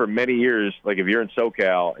was for many years, like if you're in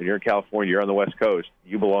SoCal and you're in California, you're on the West Coast,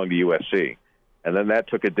 you belong to USC. And then that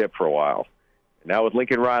took a dip for a while. Now with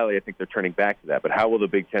Lincoln Riley, I think they're turning back to that. But how will the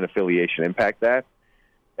Big Ten affiliation impact that?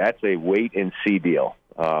 That's a wait-and-see deal.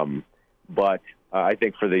 But I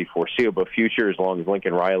think for the foreseeable future, as long as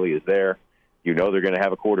Lincoln Riley is there, they're going to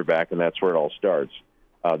have a quarterback, and that's where it all starts.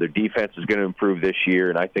 Their defense is going to improve this year,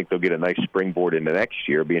 and I think they'll get a nice springboard into next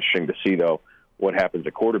year. It'll be interesting to see, though, what happens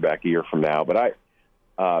at quarterback a year from now. But I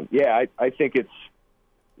think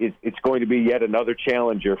it's going to be yet another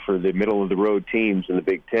challenger for the middle-of-the-road teams in the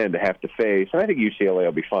Big Ten to have to face. And I think UCLA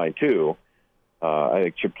will be fine, too. I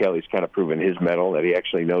think Chip Kelly's kind of proven his mettle, that he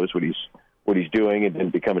actually knows what he's doing and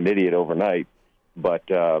didn't become an idiot overnight. But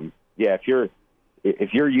if you're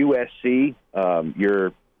USC,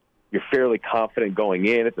 you're fairly confident going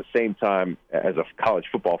in. At the same time, as a college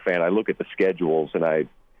football fan, I look at the schedules and I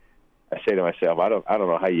say to myself, I don't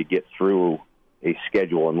know how you get through a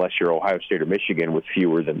schedule unless you're Ohio State or Michigan with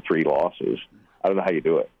fewer than 3 losses. I don't know how you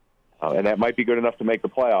do it. And that might be good enough to make the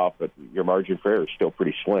playoff, but your margin for error is still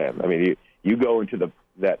pretty slim. I mean, you go into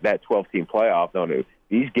that 12-team playoff, knowing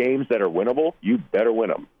these games that are winnable, you better win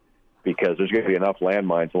them, because there's going to be enough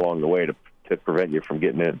landmines along the way to prevent you from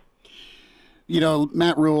getting in.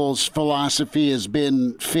 Matt Rule's philosophy has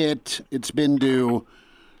been fit. It's been to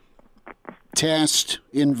test,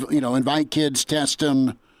 invite kids, test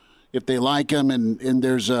them if they like them, and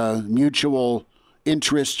there's a mutual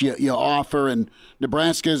interest you offer. And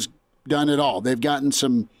Nebraska's done it all. They've gotten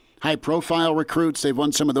some high-profile recruits. They've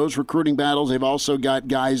won some of those recruiting battles. They've also got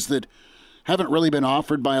guys that haven't really been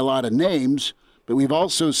offered by a lot of names, but we've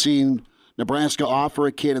also seen Nebraska offer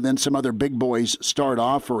a kid and then some other big boys start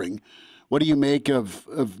offering. What do you make of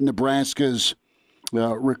Nebraska's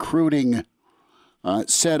recruiting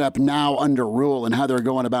setup now under Rule and how they're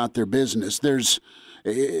going about their business? There's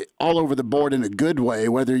all over the board in a good way,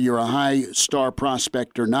 whether you're a high-star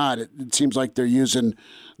prospect or not. It seems like they're using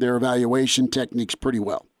their evaluation techniques pretty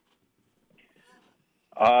well.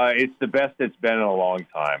 It's the best it's been in a long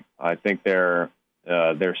time. I think they're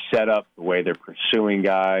set up, the way they're pursuing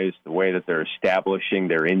guys, the way that they're establishing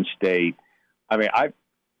their in-state. I mean,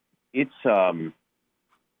 it's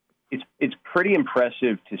pretty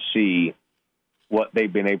impressive to see what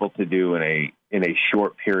they've been able to do in a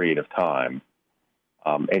short period of time,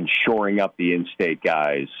 and shoring up the in-state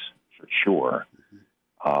guys for sure.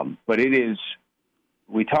 But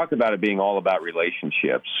we talk about it being all about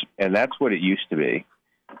relationships, and that's what it used to be.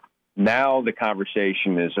 Now the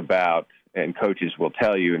conversation is about, and coaches will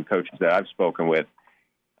tell you, and coaches that I've spoken with,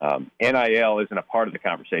 NIL isn't a part of the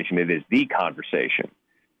conversation. It is the conversation.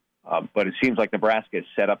 But it seems like Nebraska is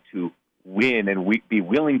set up to win and be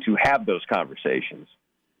willing to have those conversations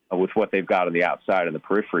with what they've got on the outside and the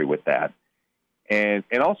periphery with that. And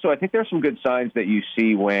also, I think there's some good signs that you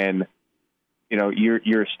see when,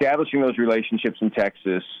 you're establishing those relationships in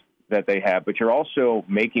Texas that they have, but you're also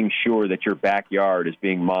making sure that your backyard is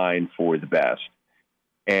being mined for the best.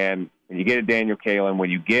 And when you get a Daniel Kaelin, when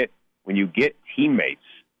you get teammates,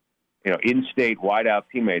 in-state, wide-out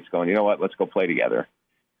teammates going, you know what, let's go play together.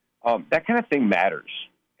 That kind of thing matters.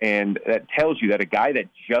 And that tells you that a guy that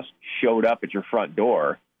just showed up at your front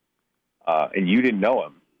door and you didn't know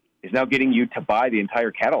him is now getting you to buy the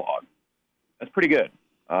entire catalog. That's pretty good.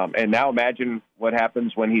 And now imagine what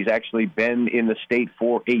happens when he's actually been in the state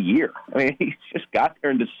for a year. I mean, he just got there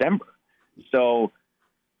in December. So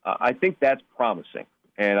I think that's promising.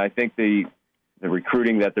 And I think the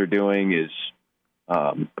recruiting that they're doing is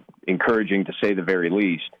encouraging, to say the very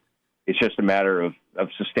least. It's just a matter of of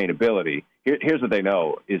sustainability. Here's what they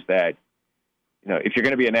know is that, if you're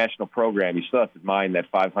going to be a national program, you still have to mind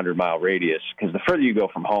that 500-mile radius, because the further you go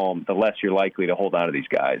from home, the less you're likely to hold on to these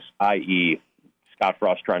guys, i.e. Scott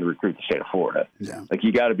Frost trying to recruit the state of Florida. Yeah. Like,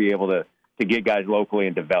 you got to be able to get guys locally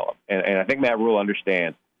and develop. And I think Matt Rule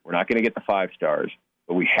understands we're not going to get the 5 stars,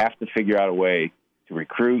 but we have to figure out a way to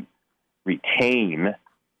recruit, retain,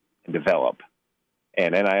 and develop.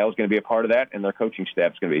 And NIL is going to be a part of that, and their coaching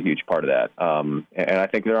staff is going to be a huge part of that. And I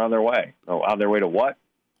think they're on their way. On their way to what?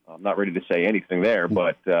 I'm not ready to say anything there,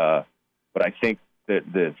 but I think that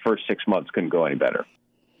the first 6 months couldn't go any better.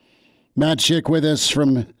 Matt Schick with us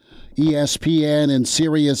from ESPN and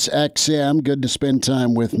Sirius XM. Good to spend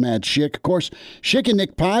time with Matt Schick. Of course, Schick and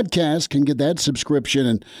Nick podcast, can get that subscription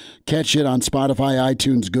and catch it on Spotify,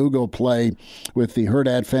 iTunes, Google Play with the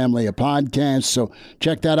Hurrdat family of podcasts. So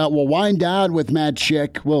check that out. We'll wind down with Matt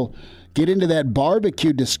Schick. We'll get into that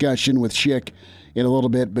barbecue discussion with Schick in a little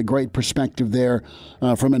bit, but great perspective there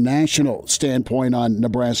from a national standpoint on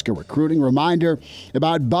Nebraska recruiting. Reminder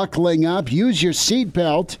about buckling up. Use your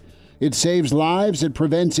seatbelt. It saves lives. It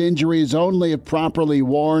prevents injuries only if properly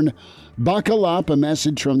worn. Buckle up. A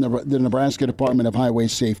message from the Nebraska Department of Highway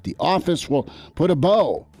Safety Office. Will put a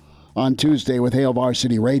bow on Tuesday with Hail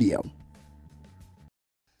Varsity Radio.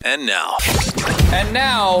 And now,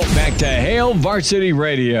 back to Hail Varsity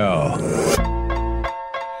Radio.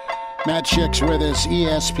 Matt Schick's with us,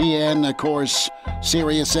 ESPN, of course,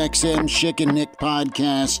 Sirius XM, Schick and Nick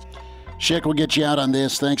podcast. Schick, we'll get you out on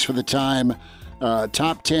this. Thanks for the time.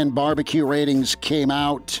 Top 10 barbecue ratings came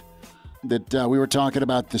out that we were talking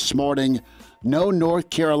about this morning. No North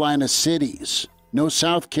Carolina cities, no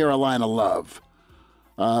South Carolina love.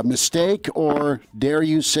 Mistake or, dare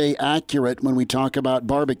you say, accurate when we talk about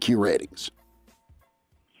barbecue ratings?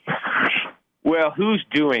 Well, who's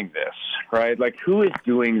doing this, right? Like, who is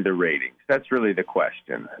doing the ratings? That's really the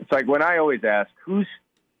question. It's like when I always ask, who's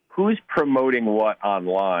promoting what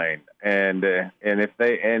online, and if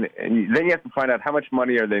they and then you have to find out how much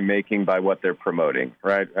money are they making by what they're promoting,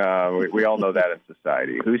 right? We all know that in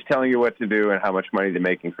society. Who's telling you what to do and how much money they're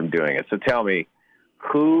making from doing it? So tell me,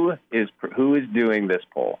 who is doing this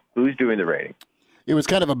poll? Who's doing the rating? It was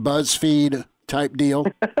kind of a BuzzFeed type deal.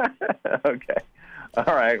 Okay.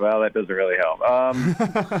 All right. Well, that doesn't really help.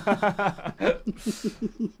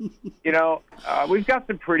 We've got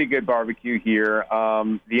some pretty good barbecue here.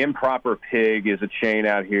 The Improper Pig is a chain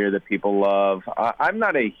out here that people love. I'm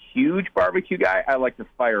not a huge barbecue guy. I like to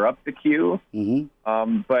fire up the queue.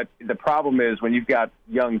 Mm-hmm. But the problem is when you've got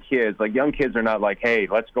young kids are not like, hey,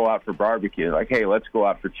 let's go out for barbecue. They're like, hey, let's go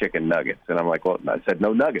out for chicken nuggets. And I'm like, well, I said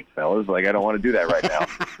no nuggets, fellas. Like, I don't want to do that right now.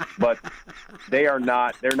 But they're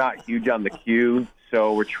not huge on the queue.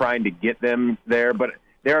 So we're trying to get them there. But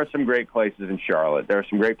there are some great places in Charlotte. There are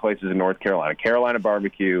some great places in North Carolina. Carolina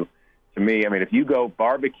barbecue, to me, I mean, if you go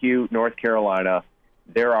barbecue, North Carolina,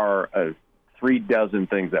 there are 36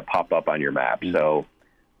 things that pop up on your map. So,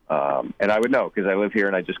 and I would know because I live here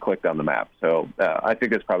and I just clicked on the map. So I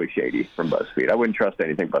think that's probably shady from BuzzFeed. I wouldn't trust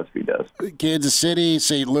anything BuzzFeed does. Kansas City,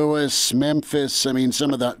 St. Louis, Memphis, I mean,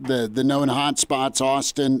 some of the known hot spots,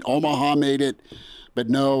 Austin, Omaha made it. But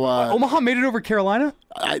no. Omaha made it over Carolina?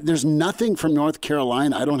 There's nothing from North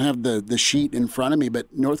Carolina. I don't have the sheet in front of me,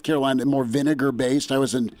 but North Carolina, more vinegar-based. I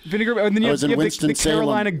was in Winston-Salem. And then you have the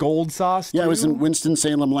Carolina gold sauce, too? Yeah, I was in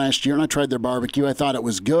Winston-Salem last year, and I tried their barbecue. I thought it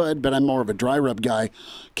was good, but I'm more of a dry rub guy.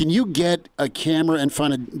 Can you get a camera in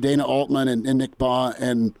front of Dana Altman and Nick Baugh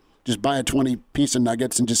and just buy a 20-piece of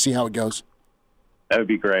nuggets and just see how it goes? That would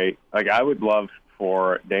be great. Like, I would love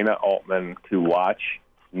for Dana Altman to watch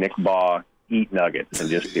Nick Baugh eat nuggets and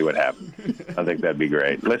just see what happens. I think that'd be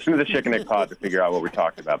great. Listen to the Schick and Nick pod to figure out what we're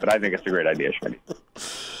talking about, but I think it's a great idea, Schmidt.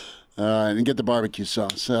 And get the barbecue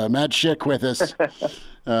sauce. Matt Schick with us.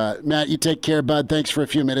 Matt, you take care, bud. Thanks for a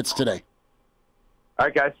few minutes today. All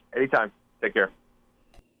right, guys. Anytime. Take care.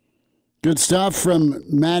 Good stuff from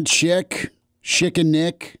Matt Schick, Schick and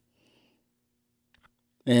Nick.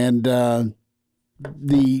 And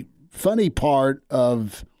the funny part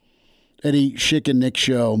of Eddie Schick and Nick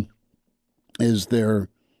show is their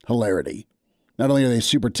hilarity. Not only are they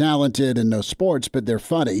super talented and know sports, but they're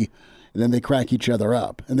funny, and then they crack each other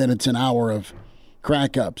up. And then it's an hour of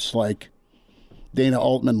crack-ups like Dana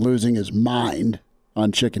Altman losing his mind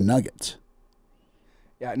on chicken nuggets.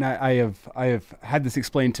 Yeah, and I have had this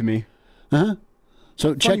explained to me. Uh-huh.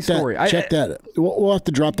 So check that. Story. Check that. We'll have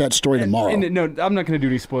to drop that story tomorrow. No, I'm not going to do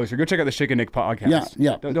any spoilers here. Go check out the Schick and Nick podcast.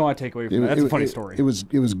 Yeah. Don't want to take away from that. That's a funny story. It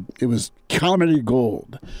was comedy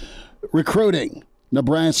gold. Recruiting,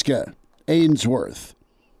 Nebraska, Ainsworth,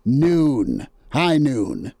 high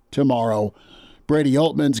noon tomorrow. Brady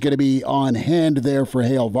Oltman's going to be on hand there for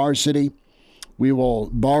Hail Varsity. We will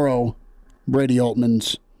borrow Brady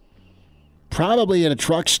Oltman's probably at a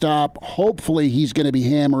truck stop. Hopefully he's going to be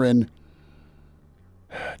hammering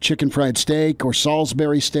chicken fried steak or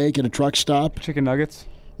Salisbury steak at a truck stop. Chicken nuggets?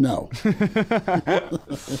 No.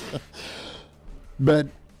 But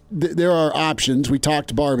there are options. We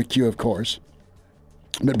talked barbecue, of course.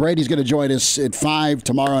 But Brady's going to join us at 5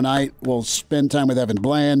 tomorrow night. We'll spend time with Evan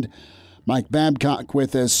Bland, Mike Babcock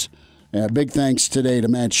with us. Big thanks today to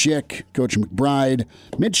Matt Schick, Coach McBride.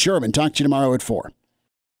 Mitch Sherman, talk to you tomorrow at 4.